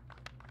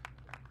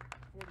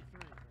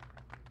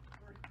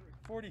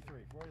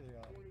 43.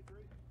 43.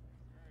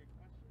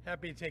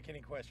 Happy to take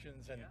any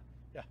questions. And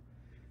yeah.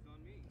 It's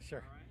on me.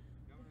 Sure. All right.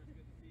 Governor, it's good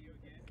to see you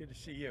again. Good to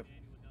see you.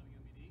 Annual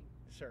WMED.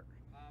 Sir.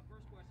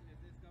 First question is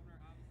this, Governor.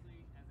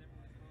 Obviously, as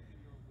everyone has spoken,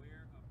 you're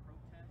aware of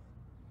protests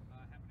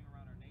happening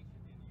around our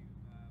nation, and you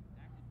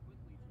acted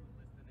quickly to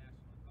enlist the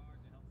National Guard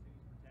to help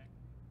cities protect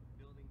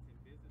buildings and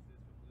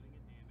businesses from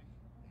looting and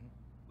damage.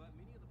 But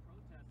many of the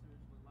protesters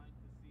would like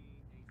to see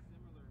a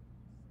similar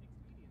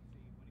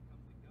expediency when it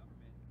comes to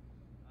government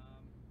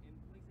in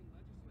placing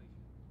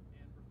legislation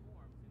and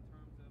reforms in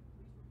terms of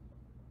police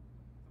reform.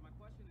 So my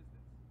question is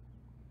this: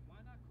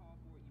 why not call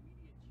for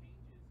immediate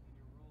changes in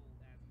your role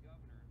as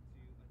governor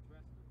to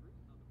address the root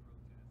of the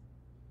protest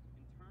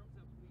in terms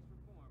of police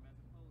reform as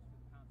opposed to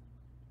the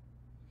consequences?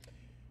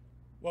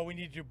 Well, we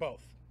need to do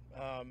both.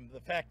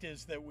 The fact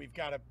is that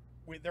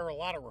there are a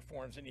lot of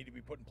reforms that need to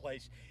be put in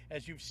place.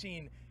 As you've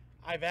seen,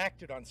 I've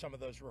acted on some of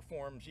those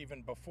reforms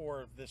even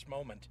before this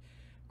moment.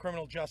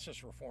 Criminal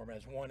justice reform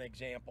as one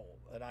example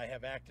that I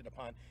have acted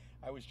upon.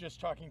 I was just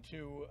talking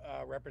to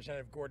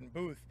Representative Gordon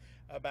Booth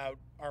about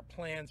our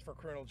plans for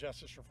criminal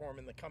justice reform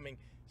in the coming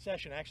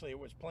session. Actually, it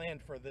was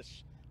planned for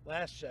this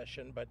last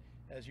session, but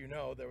as you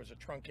know, there was a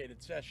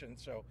truncated session,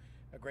 so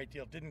a great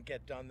deal didn't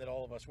get done that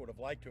all of us would have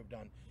liked to have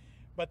done.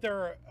 But there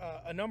are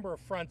a number of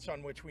fronts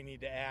on which we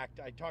need to act.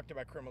 I talked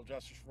about criminal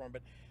justice reform,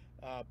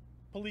 but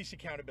police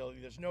accountability,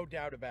 there's no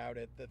doubt about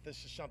it that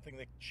this is something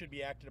that should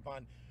be acted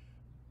upon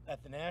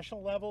at the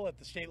national level, at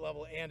the state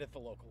level, and at the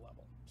local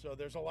level. So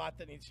there's a lot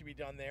that needs to be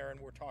done there, and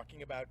we're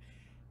talking about,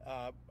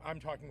 I'm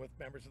talking with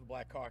members of the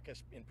Black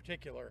Caucus in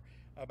particular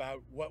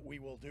about what we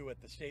will do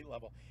at the state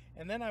level.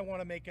 And then I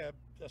want to make a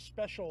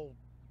special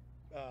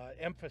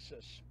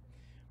emphasis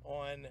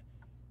on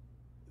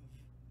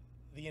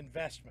the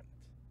investment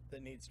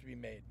that needs to be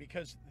made,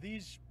 because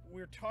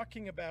we're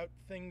talking about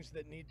things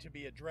that need to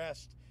be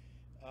addressed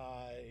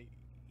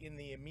in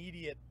the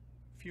immediate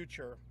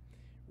future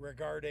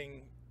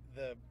regarding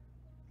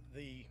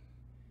the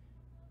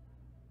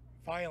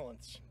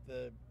violence,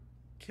 the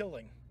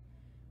killing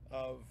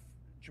of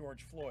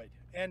George Floyd,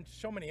 and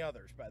so many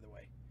others, by the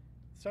way.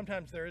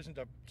 Sometimes there isn't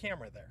a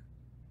camera there,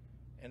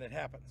 and it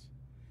happens.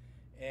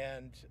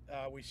 And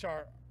we saw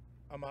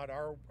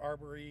Ahmaud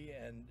Arbery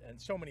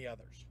and so many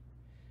others,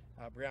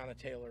 Breonna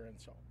Taylor and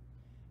so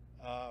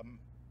on.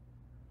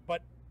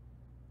 But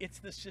it's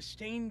the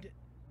sustained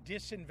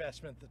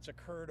disinvestment that's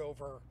occurred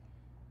over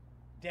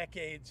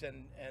decades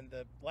and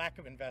the lack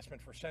of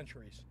investment for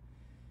centuries,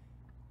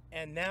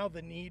 and now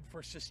the need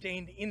for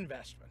sustained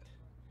investment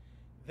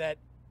that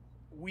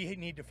we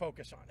need to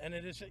focus on. And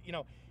it is,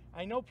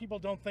 I know people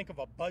don't think of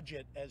a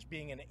budget as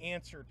being an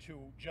answer to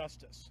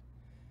justice,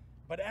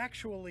 but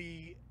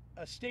actually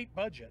a state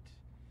budget,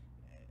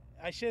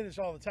 I say this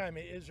all the time,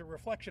 it is a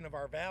reflection of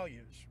our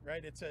values,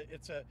 right? It's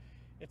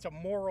a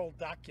moral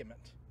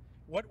document.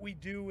 What we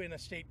do in a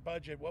state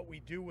budget, what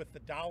we do with the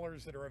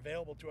dollars that are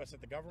available to us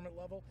at the government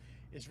level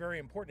is very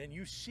important. And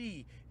you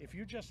see, if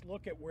you just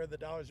look at where the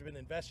dollars have been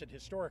invested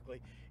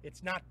historically,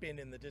 it's not been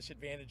in the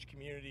disadvantaged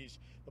communities,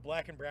 the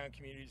black and brown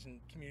communities, and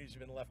communities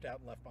have been left out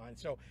and left behind.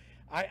 So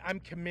I'm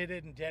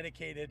committed and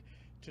dedicated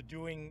to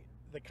doing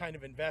the kind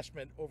of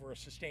investment over a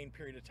sustained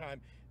period of time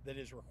that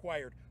is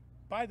required.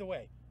 By the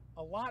way,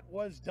 a lot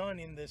was done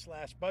in this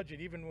last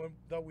budget, even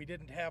though we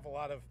didn't have a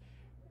lot of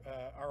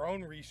our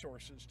own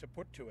resources to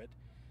put to it,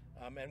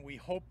 and we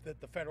hope that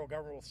the federal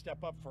government will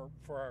step up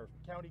for our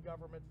county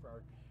government, for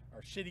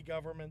our city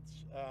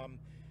governments,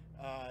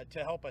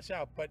 to help us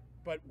out.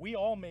 But we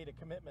all made a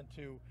commitment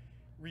to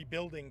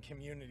rebuilding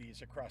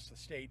communities across the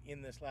state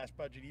in this last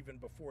budget, even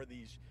before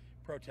these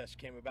protests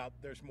came about.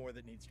 There's more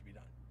that needs to be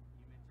done.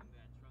 You mentioned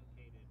that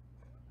truncated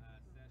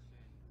session.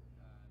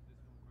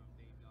 This one from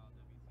Dave Dahl,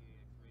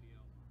 WTAX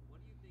Radio. What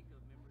do you think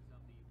of members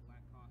of the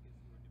Black Caucus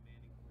who are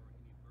demanding for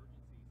an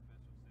emergency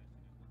special session,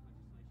 and what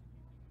legislation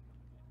do you think will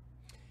come in?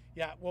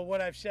 Yeah, well,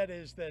 what I've said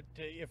is that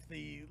if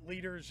the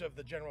leaders of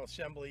the General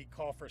Assembly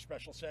call for a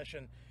special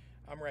session,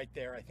 I'm right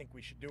there. I think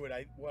we should do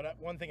it.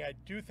 One thing I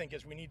do think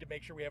is we need to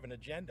make sure we have an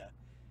agenda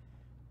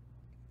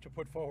to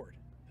put forward.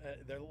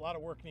 A lot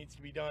of work needs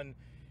to be done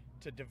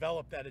to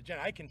develop that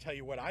agenda. I can tell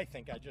you what I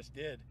think I just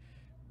did,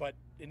 but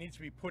it needs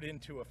to be put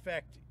into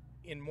effect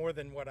in more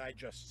than what I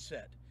just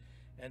said.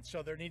 And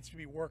so there needs to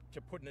be work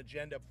to put an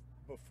agenda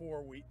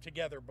before we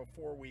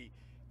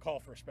call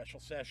for a special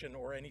session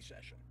or any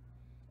session.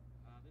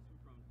 This one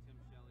from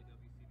Tim Shelley,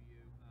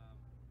 WCBU.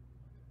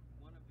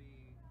 One of the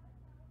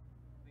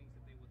things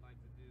that they would like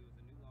to do is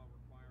a new law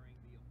requiring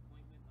the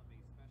appointment of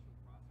a special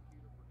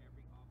prosecutor for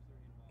every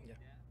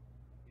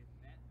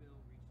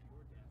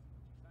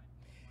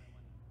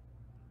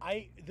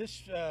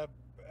This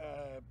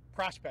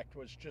prospect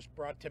was just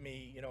brought to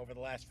me, over the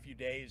last few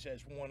days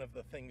as one of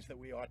the things that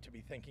we ought to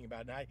be thinking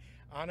about. And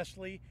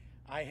honestly,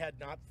 I had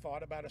not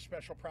thought about a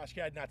special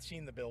prosecutor. I had not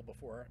seen the bill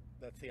before.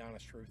 That's the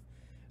honest truth.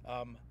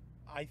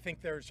 I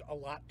think there's a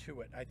lot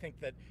to it. I think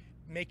that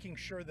making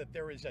sure that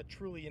there is a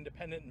truly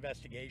independent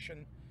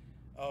investigation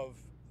of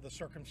the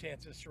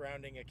circumstances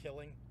surrounding a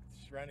killing,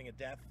 surrounding a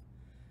death,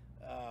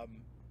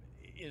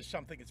 is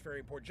something that's very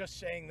important. Just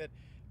saying that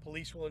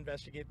police will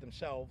investigate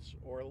themselves,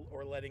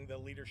 or letting the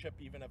leadership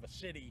even of a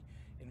city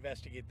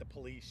investigate the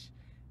police,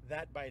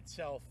 that by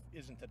itself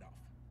isn't enough.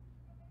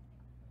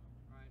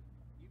 Right.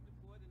 You've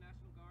deployed the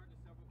National Guard to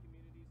several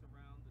communities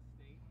around the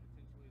state,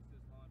 potentially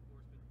assist law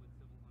enforcement with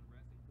civil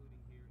unrest, including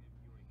here in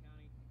Peoria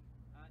County.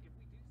 If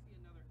we do see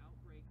another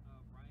outbreak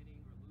of rioting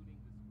or looting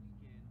this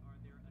weekend,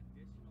 are there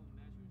additional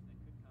measures that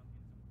could come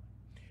into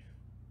play?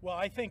 Well,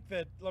 I think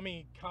that, let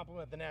me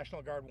compliment the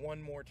National Guard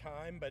one more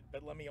time, but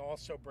let me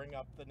also bring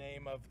up the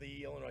name of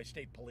the Illinois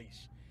State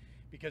Police,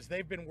 because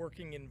they've been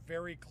working in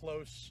very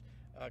close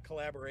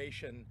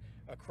collaboration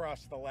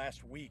across the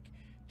last week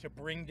to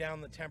bring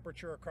down the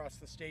temperature across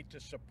the state, to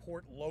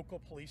support local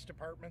police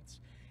departments.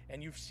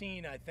 And you've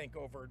seen, I think,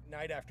 over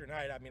night after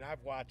night, I mean,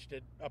 I've watched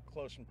it up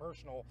close and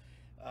personal,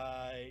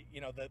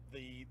 that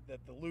the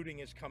looting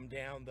has come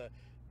down, the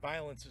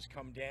violence has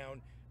come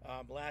down.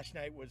 Last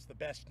night was the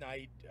best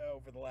night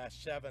over the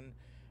last 7.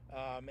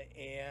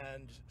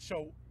 And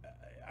so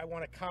I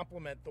want to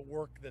compliment the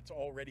work that's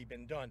already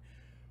been done.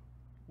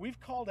 We've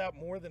called out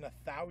more than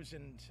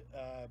 1,000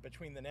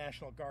 between the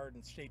National Guard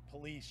and state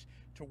police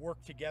to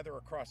work together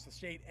across the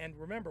state. And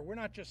remember, we're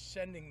not just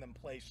sending them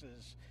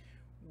places.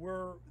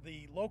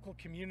 The local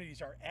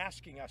communities are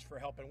asking us for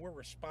help, and we're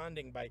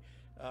responding by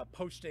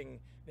posting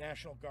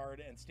National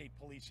Guard and state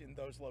police in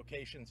those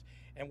locations.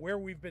 And where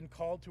we've been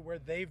called to, where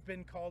they've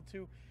been called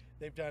to,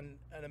 they've done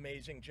an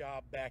amazing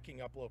job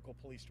backing up local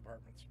police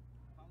departments.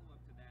 Follow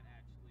up to that,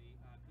 actually,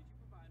 could you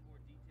provide more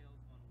details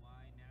on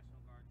why National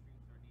Guard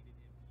troops are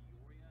needed in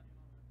Peoria?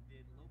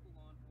 Did local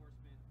law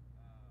enforcement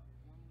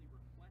formally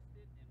request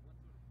it, and what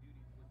sort of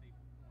duties would they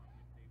perform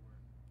if they were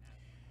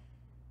asked?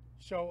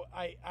 So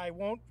I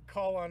won't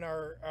call on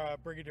our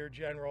Brigadier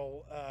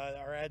General,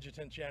 our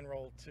Adjutant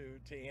General,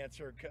 to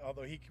answer,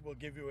 although he will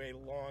give you a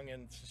long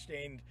and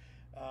sustained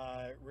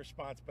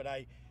response. But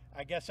I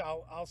guess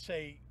I'll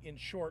say, in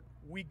short,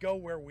 we go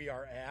where we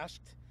are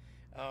asked,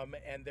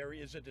 and there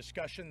is a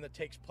discussion that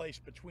takes place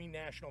between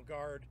National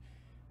Guard,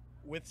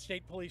 with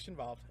state police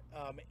involved,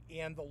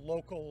 and the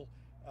local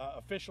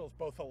officials,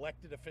 both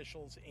elected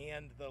officials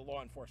and the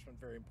law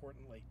enforcement, very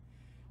importantly.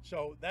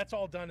 So that's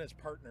all done as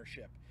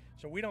partnership.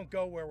 So we don't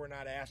go where we're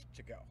not asked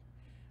to go.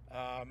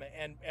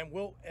 And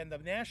the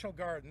National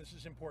Guard, and this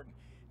is important,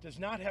 does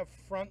not have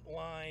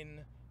frontline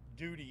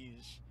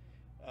duties,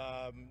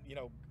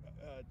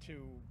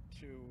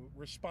 to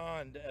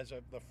respond as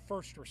the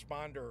first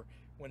responder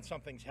when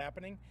something's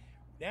happening.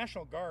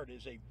 National Guard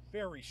is a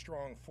very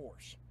strong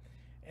force,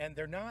 and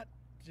they're not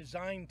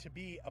designed to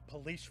be a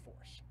police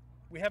force.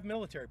 We have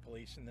military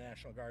police in the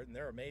National Guard, and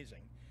they're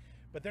amazing,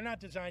 but they're not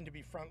designed to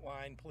be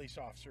frontline police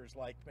officers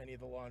like many of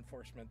the law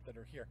enforcement that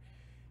are here.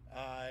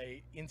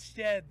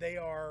 Instead, they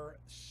are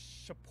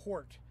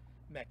support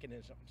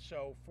mechanisms.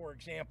 So, for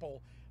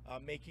example,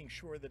 making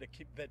sure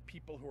that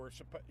people who are,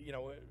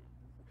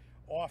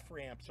 off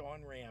ramps,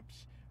 on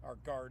ramps, are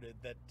guarded.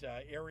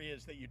 That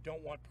areas that you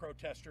don't want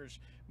protesters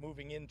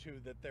moving into,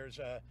 that there's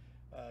a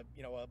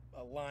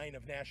line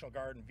of National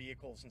Guard and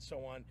vehicles and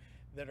so on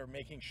that are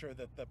making sure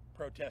that the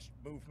protest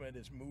movement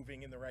is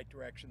moving in the right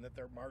direction, that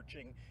they're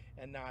marching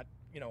and not,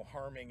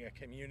 harming a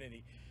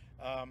community.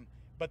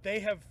 But they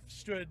have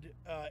stood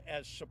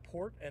as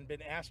support and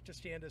been asked to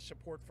stand as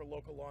support for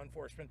local law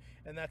enforcement,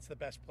 and that's the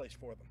best place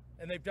for them.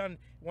 And they've done,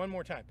 one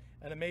more time,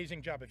 an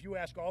amazing job. If you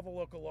ask all the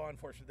local law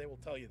enforcement, they will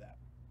tell you that.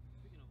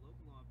 Speaking of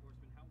local law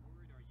enforcement, how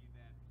worried are you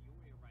that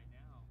Peoria right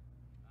now,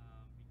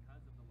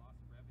 because of the loss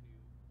of revenue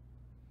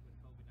with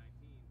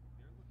COVID-19,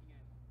 they're looking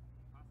at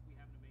possibly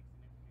having to make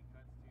significant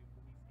cuts to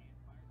police and fire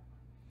departments?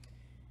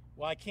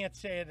 Well, I can't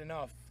say it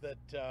enough that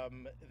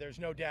there's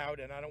no doubt,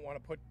 and I don't want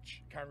to put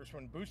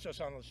Congresswoman Bustos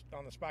on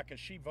the spot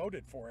because she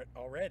voted for it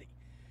already.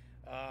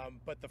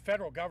 But the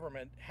federal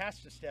government has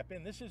to step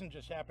in. This isn't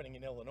just happening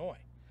in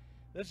Illinois.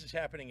 This is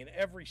happening in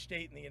every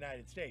state in the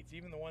United States,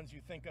 even the ones you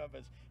think of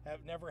as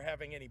never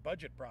having any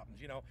budget problems.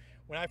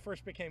 When I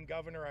first became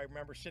governor, I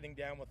remember sitting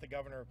down with the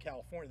governor of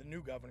California, the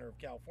new governor of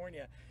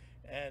California,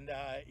 and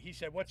he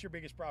said, "What's your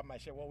biggest problem?" I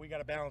said, "Well, we got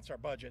to balance our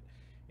budget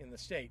in the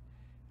state."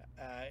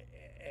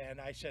 And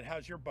I said,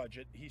 "How's your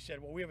budget?" He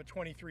said, "Well, we have a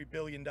 $23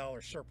 billion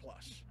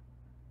surplus."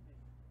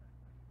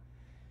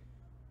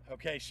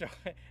 Okay, so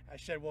I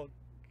said, well,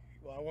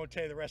 I won't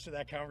tell you the rest of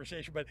that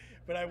conversation,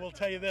 but I will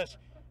tell you this.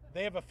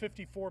 They have a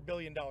 $54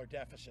 billion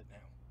deficit now.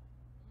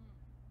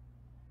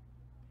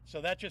 So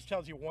that just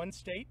tells you one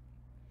state,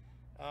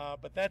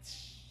 but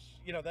that's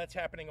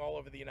happening all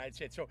over the United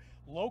States. So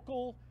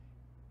local,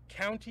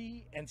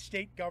 county, and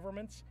state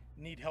governments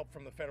need help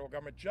from the federal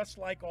government, just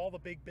like all the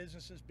big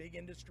businesses, big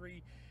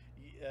industry,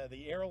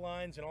 the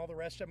airlines and all the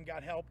rest of them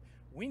got help.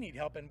 We need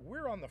help, and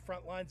we're on the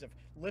front lines of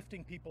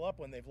lifting people up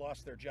when they've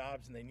lost their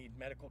jobs and they need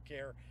medical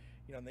care,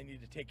 you know, and they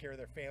need to take care of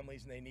their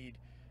families and they need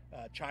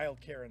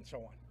child care and so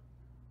on.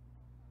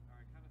 All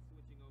right, kind of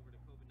switching over to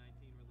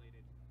COVID-19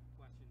 related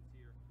questions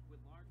here.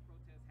 With large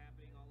protests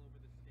happening all over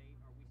the state,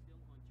 are we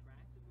still on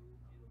track to move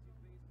into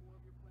phase 4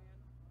 of your plan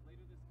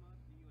later this month?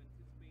 Do you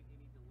anticipate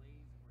any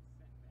delays or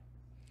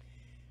setbacks?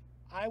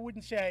 I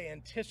wouldn't say I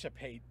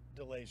anticipate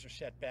delays or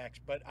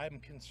setbacks, but I'm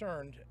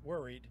concerned,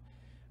 worried,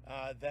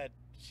 that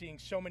seeing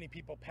so many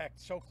people packed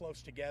so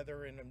close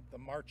together in the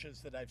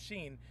marches that I've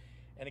seen,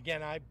 and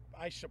again,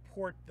 I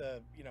support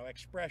the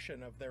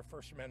expression of their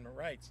First Amendment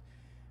rights,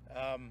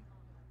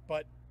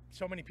 but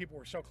so many people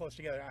were so close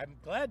together. I'm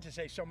glad to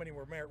say so many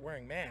were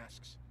wearing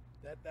masks.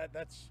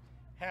 That's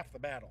half the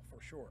battle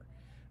for sure.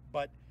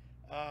 But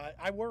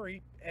I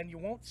worry, and you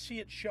won't see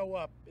it show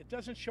up. It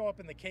doesn't show up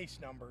in the case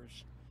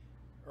numbers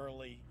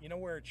early. You know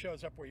where it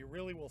shows up, where you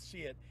really will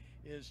see it,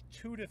 is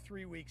 2 to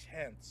 3 weeks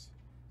hence.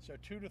 So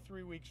 2 to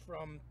 3 weeks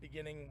from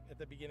at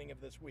the beginning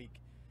of this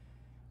week.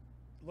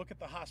 Look at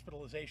the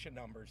hospitalization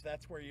numbers.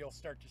 That's where you'll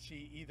start to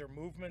see either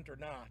movement or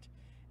not.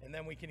 And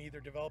then we can either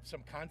develop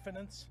some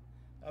confidence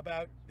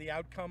about the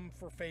outcome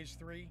for phase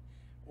 3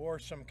 or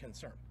some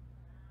concern.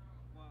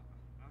 Well,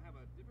 I'll have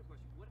a different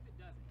question. What if it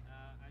doesn't?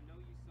 I know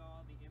you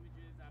saw the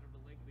images out of the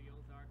Lake of the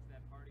Ozarks,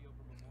 that party over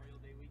Memorial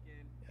Day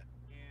weekend, Yeah.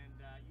 and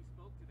you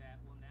spoke to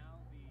that. Well,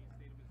 now the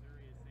state of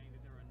Missouri is saying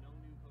that there are no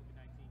new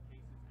COVID-19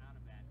 cases out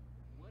of that.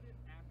 What if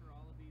after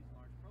all of these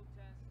large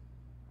protests,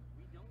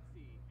 we don't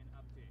see an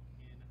uptick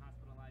in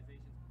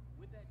hospitalizations?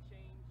 Would that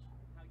change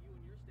how you and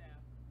your staff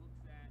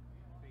looks at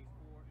phase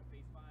 4 and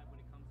phase 5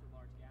 when it comes to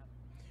large gatherings?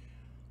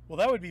 Well,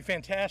 that would be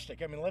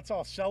fantastic. I mean, let's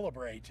all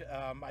celebrate.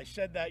 I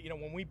said that,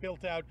 when we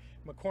built out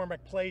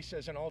McCormick Place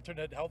as an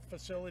alternate health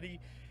facility,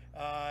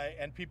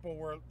 and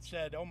people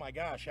said, oh my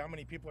gosh, how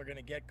many people are going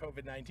to get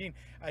COVID-19?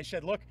 I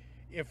said, look,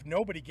 if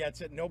nobody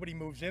gets it, nobody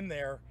moves in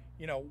there,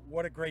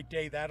 what a great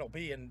day that'll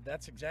be. And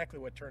that's exactly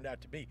what turned out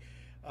to be,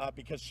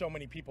 because so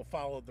many people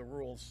followed the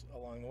rules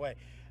along the way.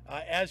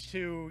 As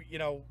to,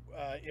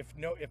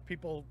 if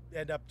people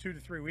end up 2 to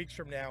 3 weeks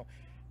from now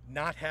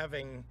not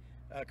having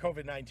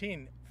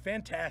COVID-19,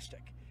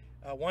 fantastic,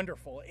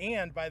 wonderful.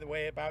 And by the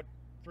way, about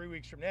 3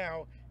 weeks from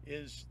now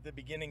is the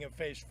beginning of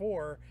phase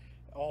 4,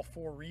 all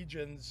 4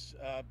 regions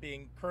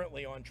being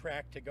currently on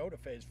track to go to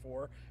phase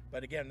 4.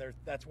 But again,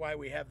 that's why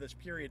we have this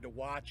period to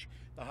watch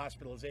the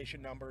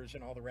hospitalization numbers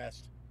and all the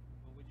rest.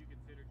 Well, would you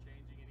consider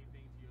changing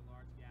anything to your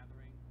large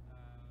gathering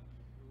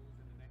rules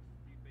in the next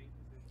few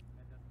phases if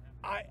that doesn't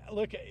happen?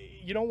 Look,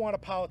 you don't want a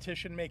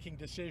politician making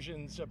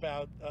decisions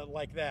about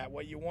like that.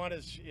 What you want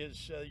is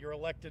your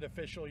elected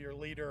official, your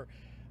leader,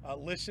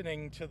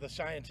 listening to the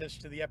scientists,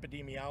 to the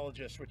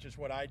epidemiologists, which is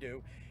what I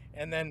do,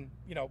 and then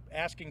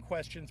asking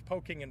questions,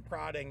 poking and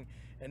prodding,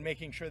 and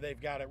making sure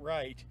they've got it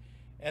right,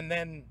 and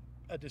then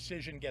a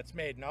decision gets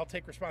made. And I'll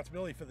take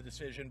responsibility for the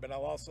decision, but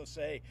I'll also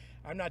say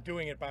I'm not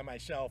doing it by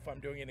myself. I'm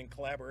doing it in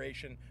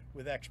collaboration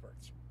with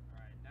experts.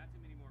 All right, not too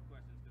many more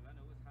questions because I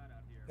know it's hot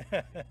out here.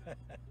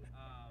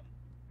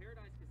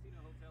 Paradise Casino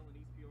Hotel in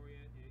East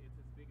Peoria,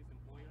 it's its biggest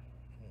employer.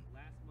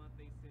 Last month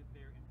they sent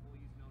their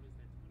employees notice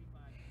that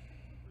 25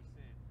 to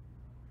 60%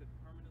 could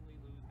permanently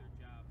lose their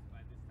jobs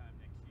by this time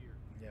next year.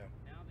 Yeah.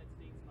 Now that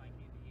states like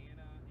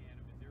Indiana and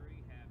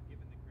Missouri have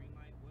given the green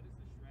light, what is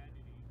the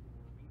strategy for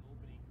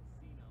reopening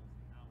casinos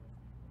and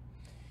outlets?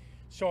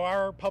 So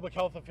our public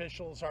health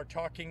officials are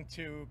talking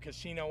to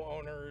casino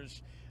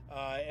owners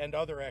and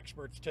other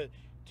experts to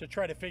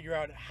try to figure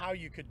out how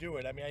you could do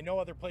it. I mean, I know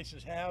other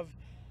places have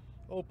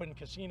open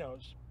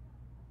casinos.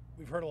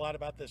 We've heard a lot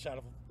about this out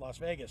of Las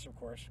Vegas, of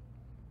course.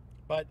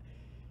 But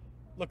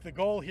look, the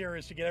goal here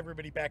is to get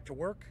everybody back to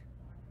work,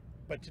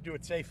 but to do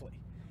it safely.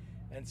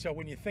 And so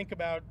when you think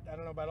about, I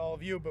don't know about all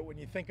of you, but when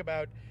you think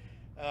about,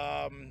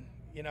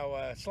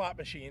 a slot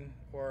machine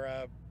or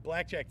a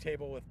blackjack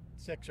table with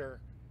 6 or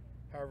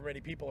however many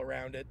people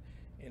around it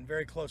in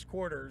very close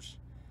quarters,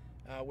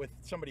 with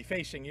somebody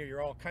facing you,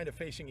 you're all kind of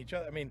facing each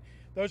other. I mean,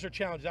 those are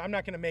challenges. I'm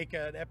not going to make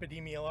an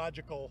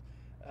epidemiological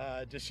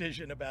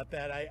decision about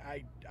that.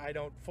 I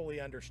don't fully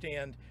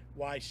understand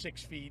why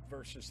 6 feet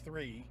versus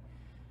 3.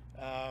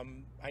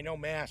 I know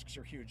masks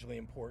are hugely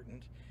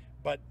important,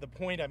 but the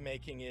point I'm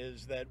making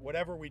is that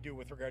whatever we do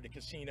with regard to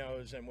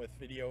casinos and with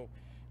video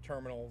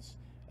terminals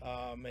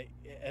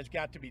has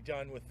got to be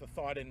done with the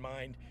thought in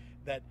mind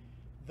that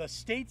the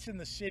states and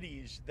the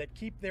cities that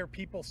keep their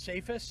people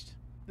safest,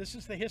 this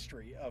is the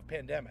history of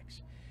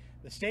pandemics.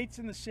 The states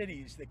and the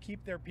cities that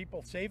keep their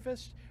people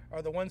safest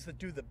are the ones that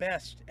do the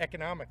best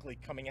economically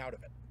coming out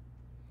of it.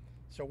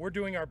 So we're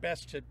doing our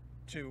best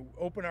to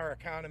open our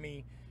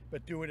economy,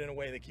 but do it in a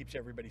way that keeps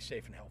everybody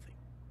safe and healthy.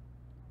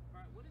 All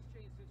right, what has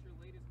changed since your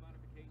latest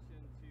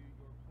modification to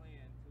your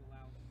plan to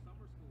allow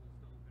summer schools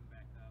to open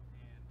back up?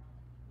 And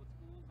with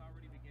schools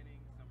already beginning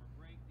summer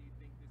break, do you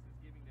think this is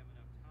giving them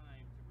enough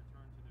time to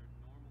return to their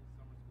normal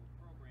summer school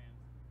programs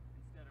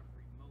instead of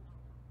remote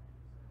programs?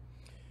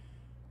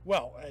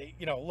 Well,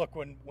 you know, look,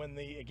 when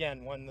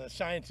the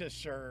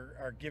scientists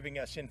are giving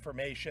us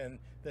information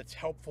that's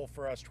helpful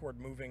for us toward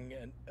moving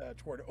and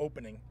toward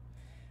opening,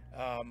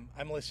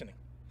 I'm listening.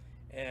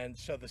 And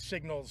so the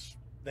signals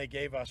they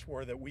gave us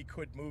were that we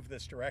could move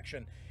this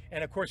direction.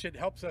 And of course, it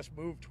helps us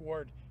move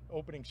toward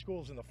opening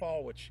schools in the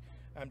fall, which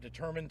I'm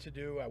determined to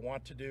do, I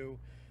want to do,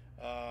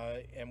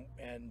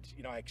 and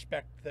you know, I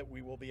expect that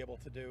we will be able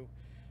to do.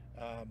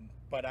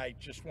 But I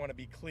just want to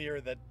be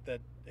clear that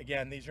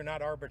again, these are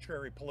not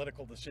arbitrary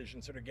political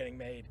decisions that are getting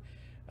made.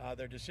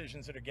 They're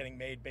decisions that are getting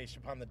made based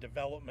upon the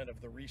development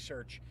of the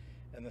research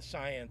and the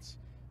science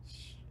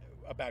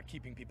about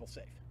keeping people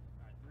safe.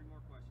 All right, 3 more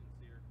questions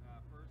here.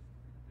 First,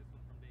 this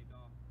one from Dave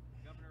Dahl.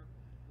 Governor,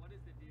 what is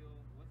the deal?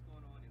 What's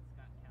going on in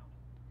Scott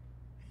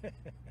County?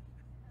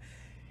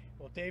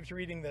 Well, Dave's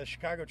reading the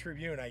Chicago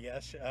Tribune, I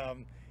guess,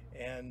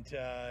 and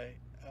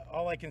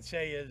all I can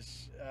say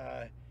is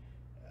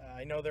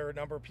I know there are a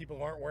number of people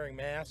who aren't wearing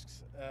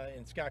masks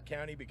in Scott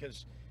County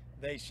because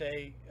they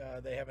say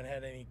they haven't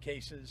had any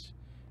cases,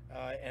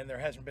 and there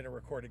hasn't been a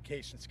recorded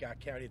case in Scott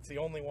County. It's the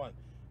only one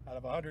out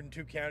of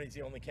 102 counties,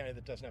 the only county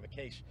that doesn't have a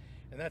case,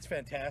 and that's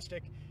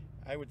fantastic.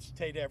 I would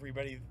say to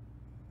everybody,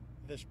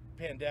 this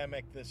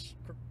pandemic, this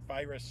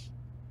virus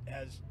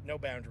has no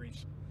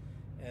boundaries,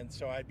 and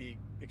so I'd be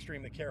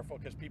extremely careful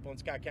because people in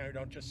Scott County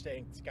don't just stay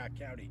in Scott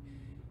County.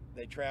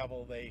 They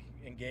travel, they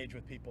engage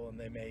with people, and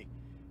they may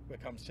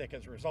become sick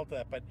as a result of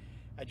that. But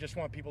I just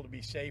want people to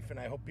be safe, and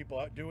I hope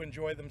people do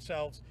enjoy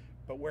themselves,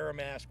 but wear a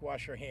mask,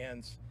 wash your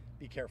hands,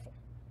 be careful.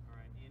 All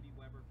right, Andy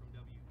Weber from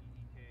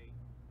WEEK.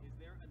 Is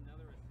there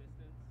another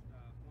assistance,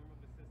 form of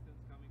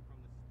assistance coming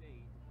from the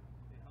state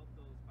to help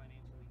those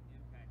financially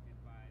impacted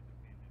by the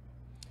pandemic?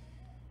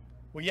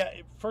 Well,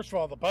 yeah, first of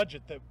all, the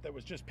budget that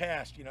was just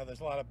passed, you know,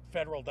 there's a lot of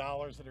federal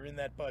dollars that are in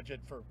that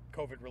budget for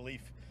COVID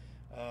relief.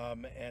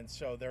 And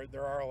so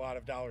there are a lot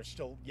of dollars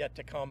still yet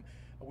to come.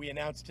 We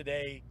announced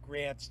today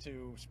grants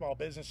to small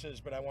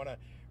businesses, but I want to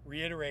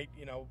reiterate,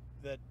 you know,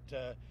 that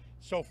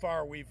so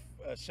far we've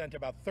sent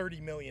about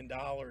 $30 million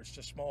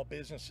to small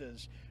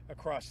businesses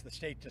across the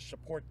state to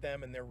support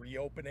them in their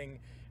reopening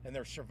and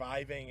their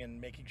surviving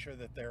and making sure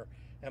that their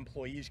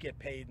employees get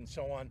paid and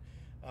so on.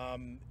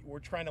 We're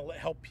trying to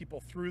help people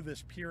through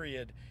this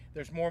period.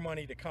 There's more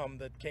money to come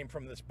that came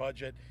from this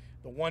budget.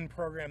 The one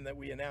program that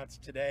we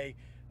announced today,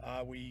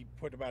 we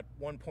put about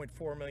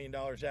 $1.4 million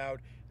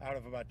out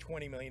of about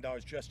 $20 million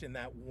just in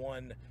that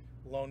one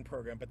loan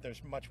program, but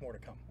there's much more to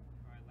come.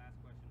 All right, last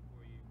question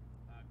for you.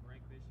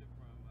 Greg Bishop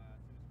from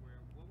Center Square.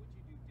 What would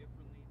you do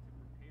differently to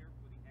prepare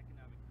for the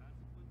economic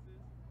consequences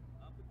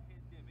of the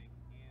pandemic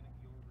and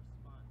your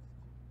response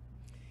to it?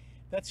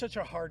 That's such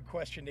a hard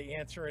question to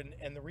answer,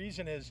 and the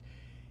reason is,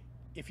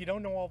 if you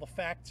don't know all the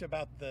facts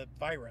about the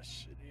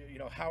virus, you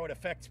know, how it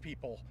affects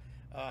people,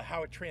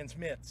 how it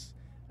transmits,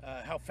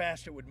 how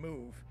fast it would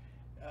move,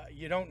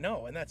 you don't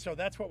know. And that's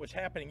what was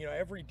happening. You know,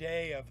 every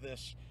day of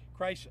this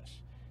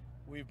crisis,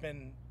 we've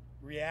been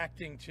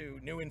reacting to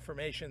new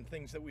information,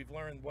 things that we've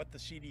learned, what the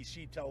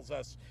CDC tells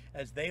us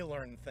as they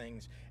learn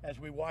things, as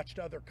we watched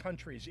other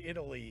countries,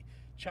 Italy,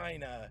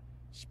 China,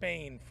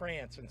 Spain,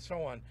 France, and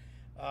so on.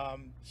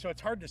 So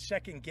it's hard to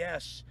second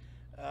guess.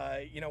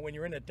 You know, when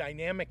you're in a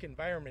dynamic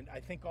environment. I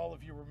think all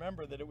of you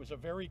remember that it was a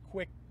very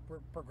quick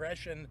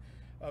progression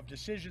of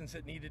decisions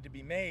that needed to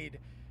be made.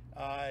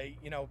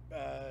 You know,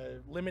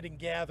 limiting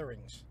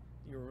gatherings.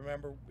 You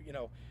remember, you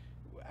know,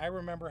 I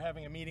remember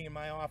having a meeting in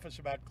my office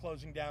about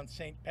closing down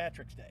St.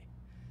 Patrick's Day.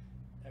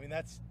 I mean,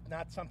 that's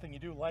not something you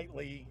do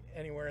lightly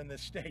anywhere in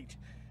this state.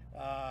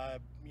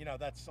 You know,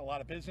 that's a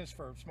lot of business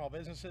for small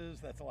businesses.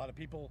 That's a lot of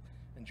people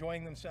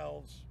enjoying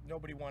themselves.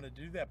 Nobody wanted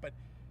to do that, but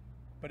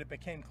it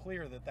became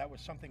clear that that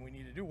was something we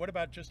needed to do. What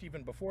about just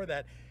even before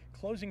that,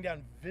 closing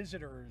down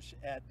visitors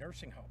at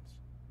nursing homes?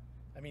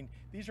 I mean,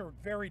 these are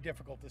very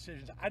difficult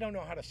decisions. I don't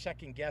know how to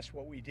second guess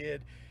what we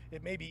did.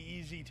 It may be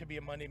easy to be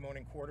a Monday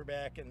morning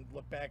quarterback and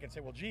look back and say,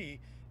 well,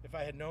 gee, if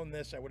I had known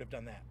this, I would have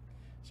done that.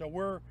 So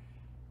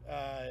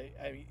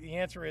the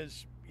answer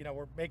is, you know,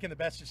 we're making the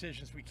best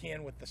decisions we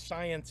can with the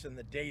science and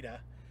the data.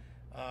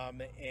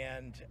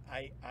 And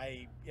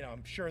you know,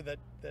 I'm sure that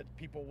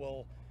people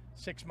will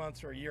 6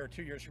 months or a year or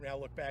 2 years from now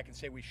look back and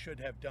say we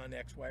should have done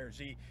X, Y, or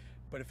Z.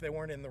 But if they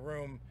weren't in the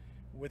room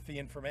with the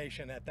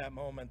information at that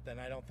moment, then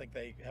I don't think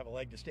they have a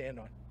leg to stand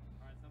on. All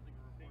right, something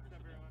a reporter should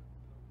never,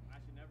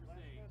 I should never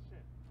say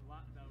a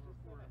lot the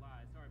reporter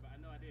lies. Sorry, but I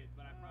know I did.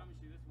 But I promise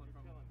you this one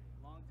from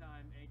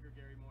longtime anchor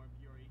Gary Moore in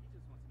Peoria. He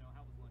just wants to know,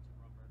 how was lunch at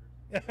Rumburgers?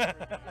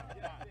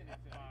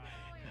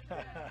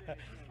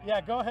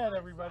 Yeah, go ahead,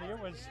 everybody. It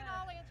was.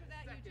 I'll answer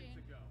that,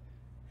 Eugene.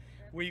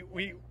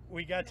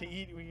 We got to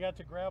eat. We got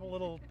to grab a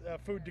little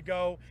food to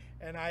go,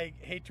 and I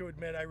hate to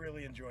admit I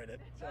really enjoyed it.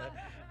 Best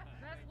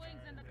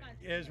wings in the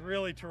country. It was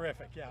really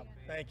terrific. Yeah,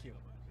 thank you.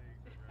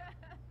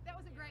 That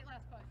was a great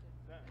last question.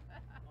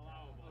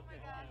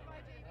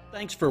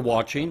 Thanks for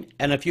watching,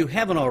 and if you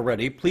haven't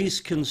already, please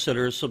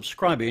consider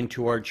subscribing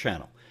to our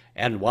channel.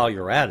 And while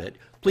you're at it,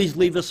 please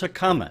leave us a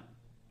comment.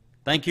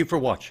 Thank you for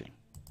watching.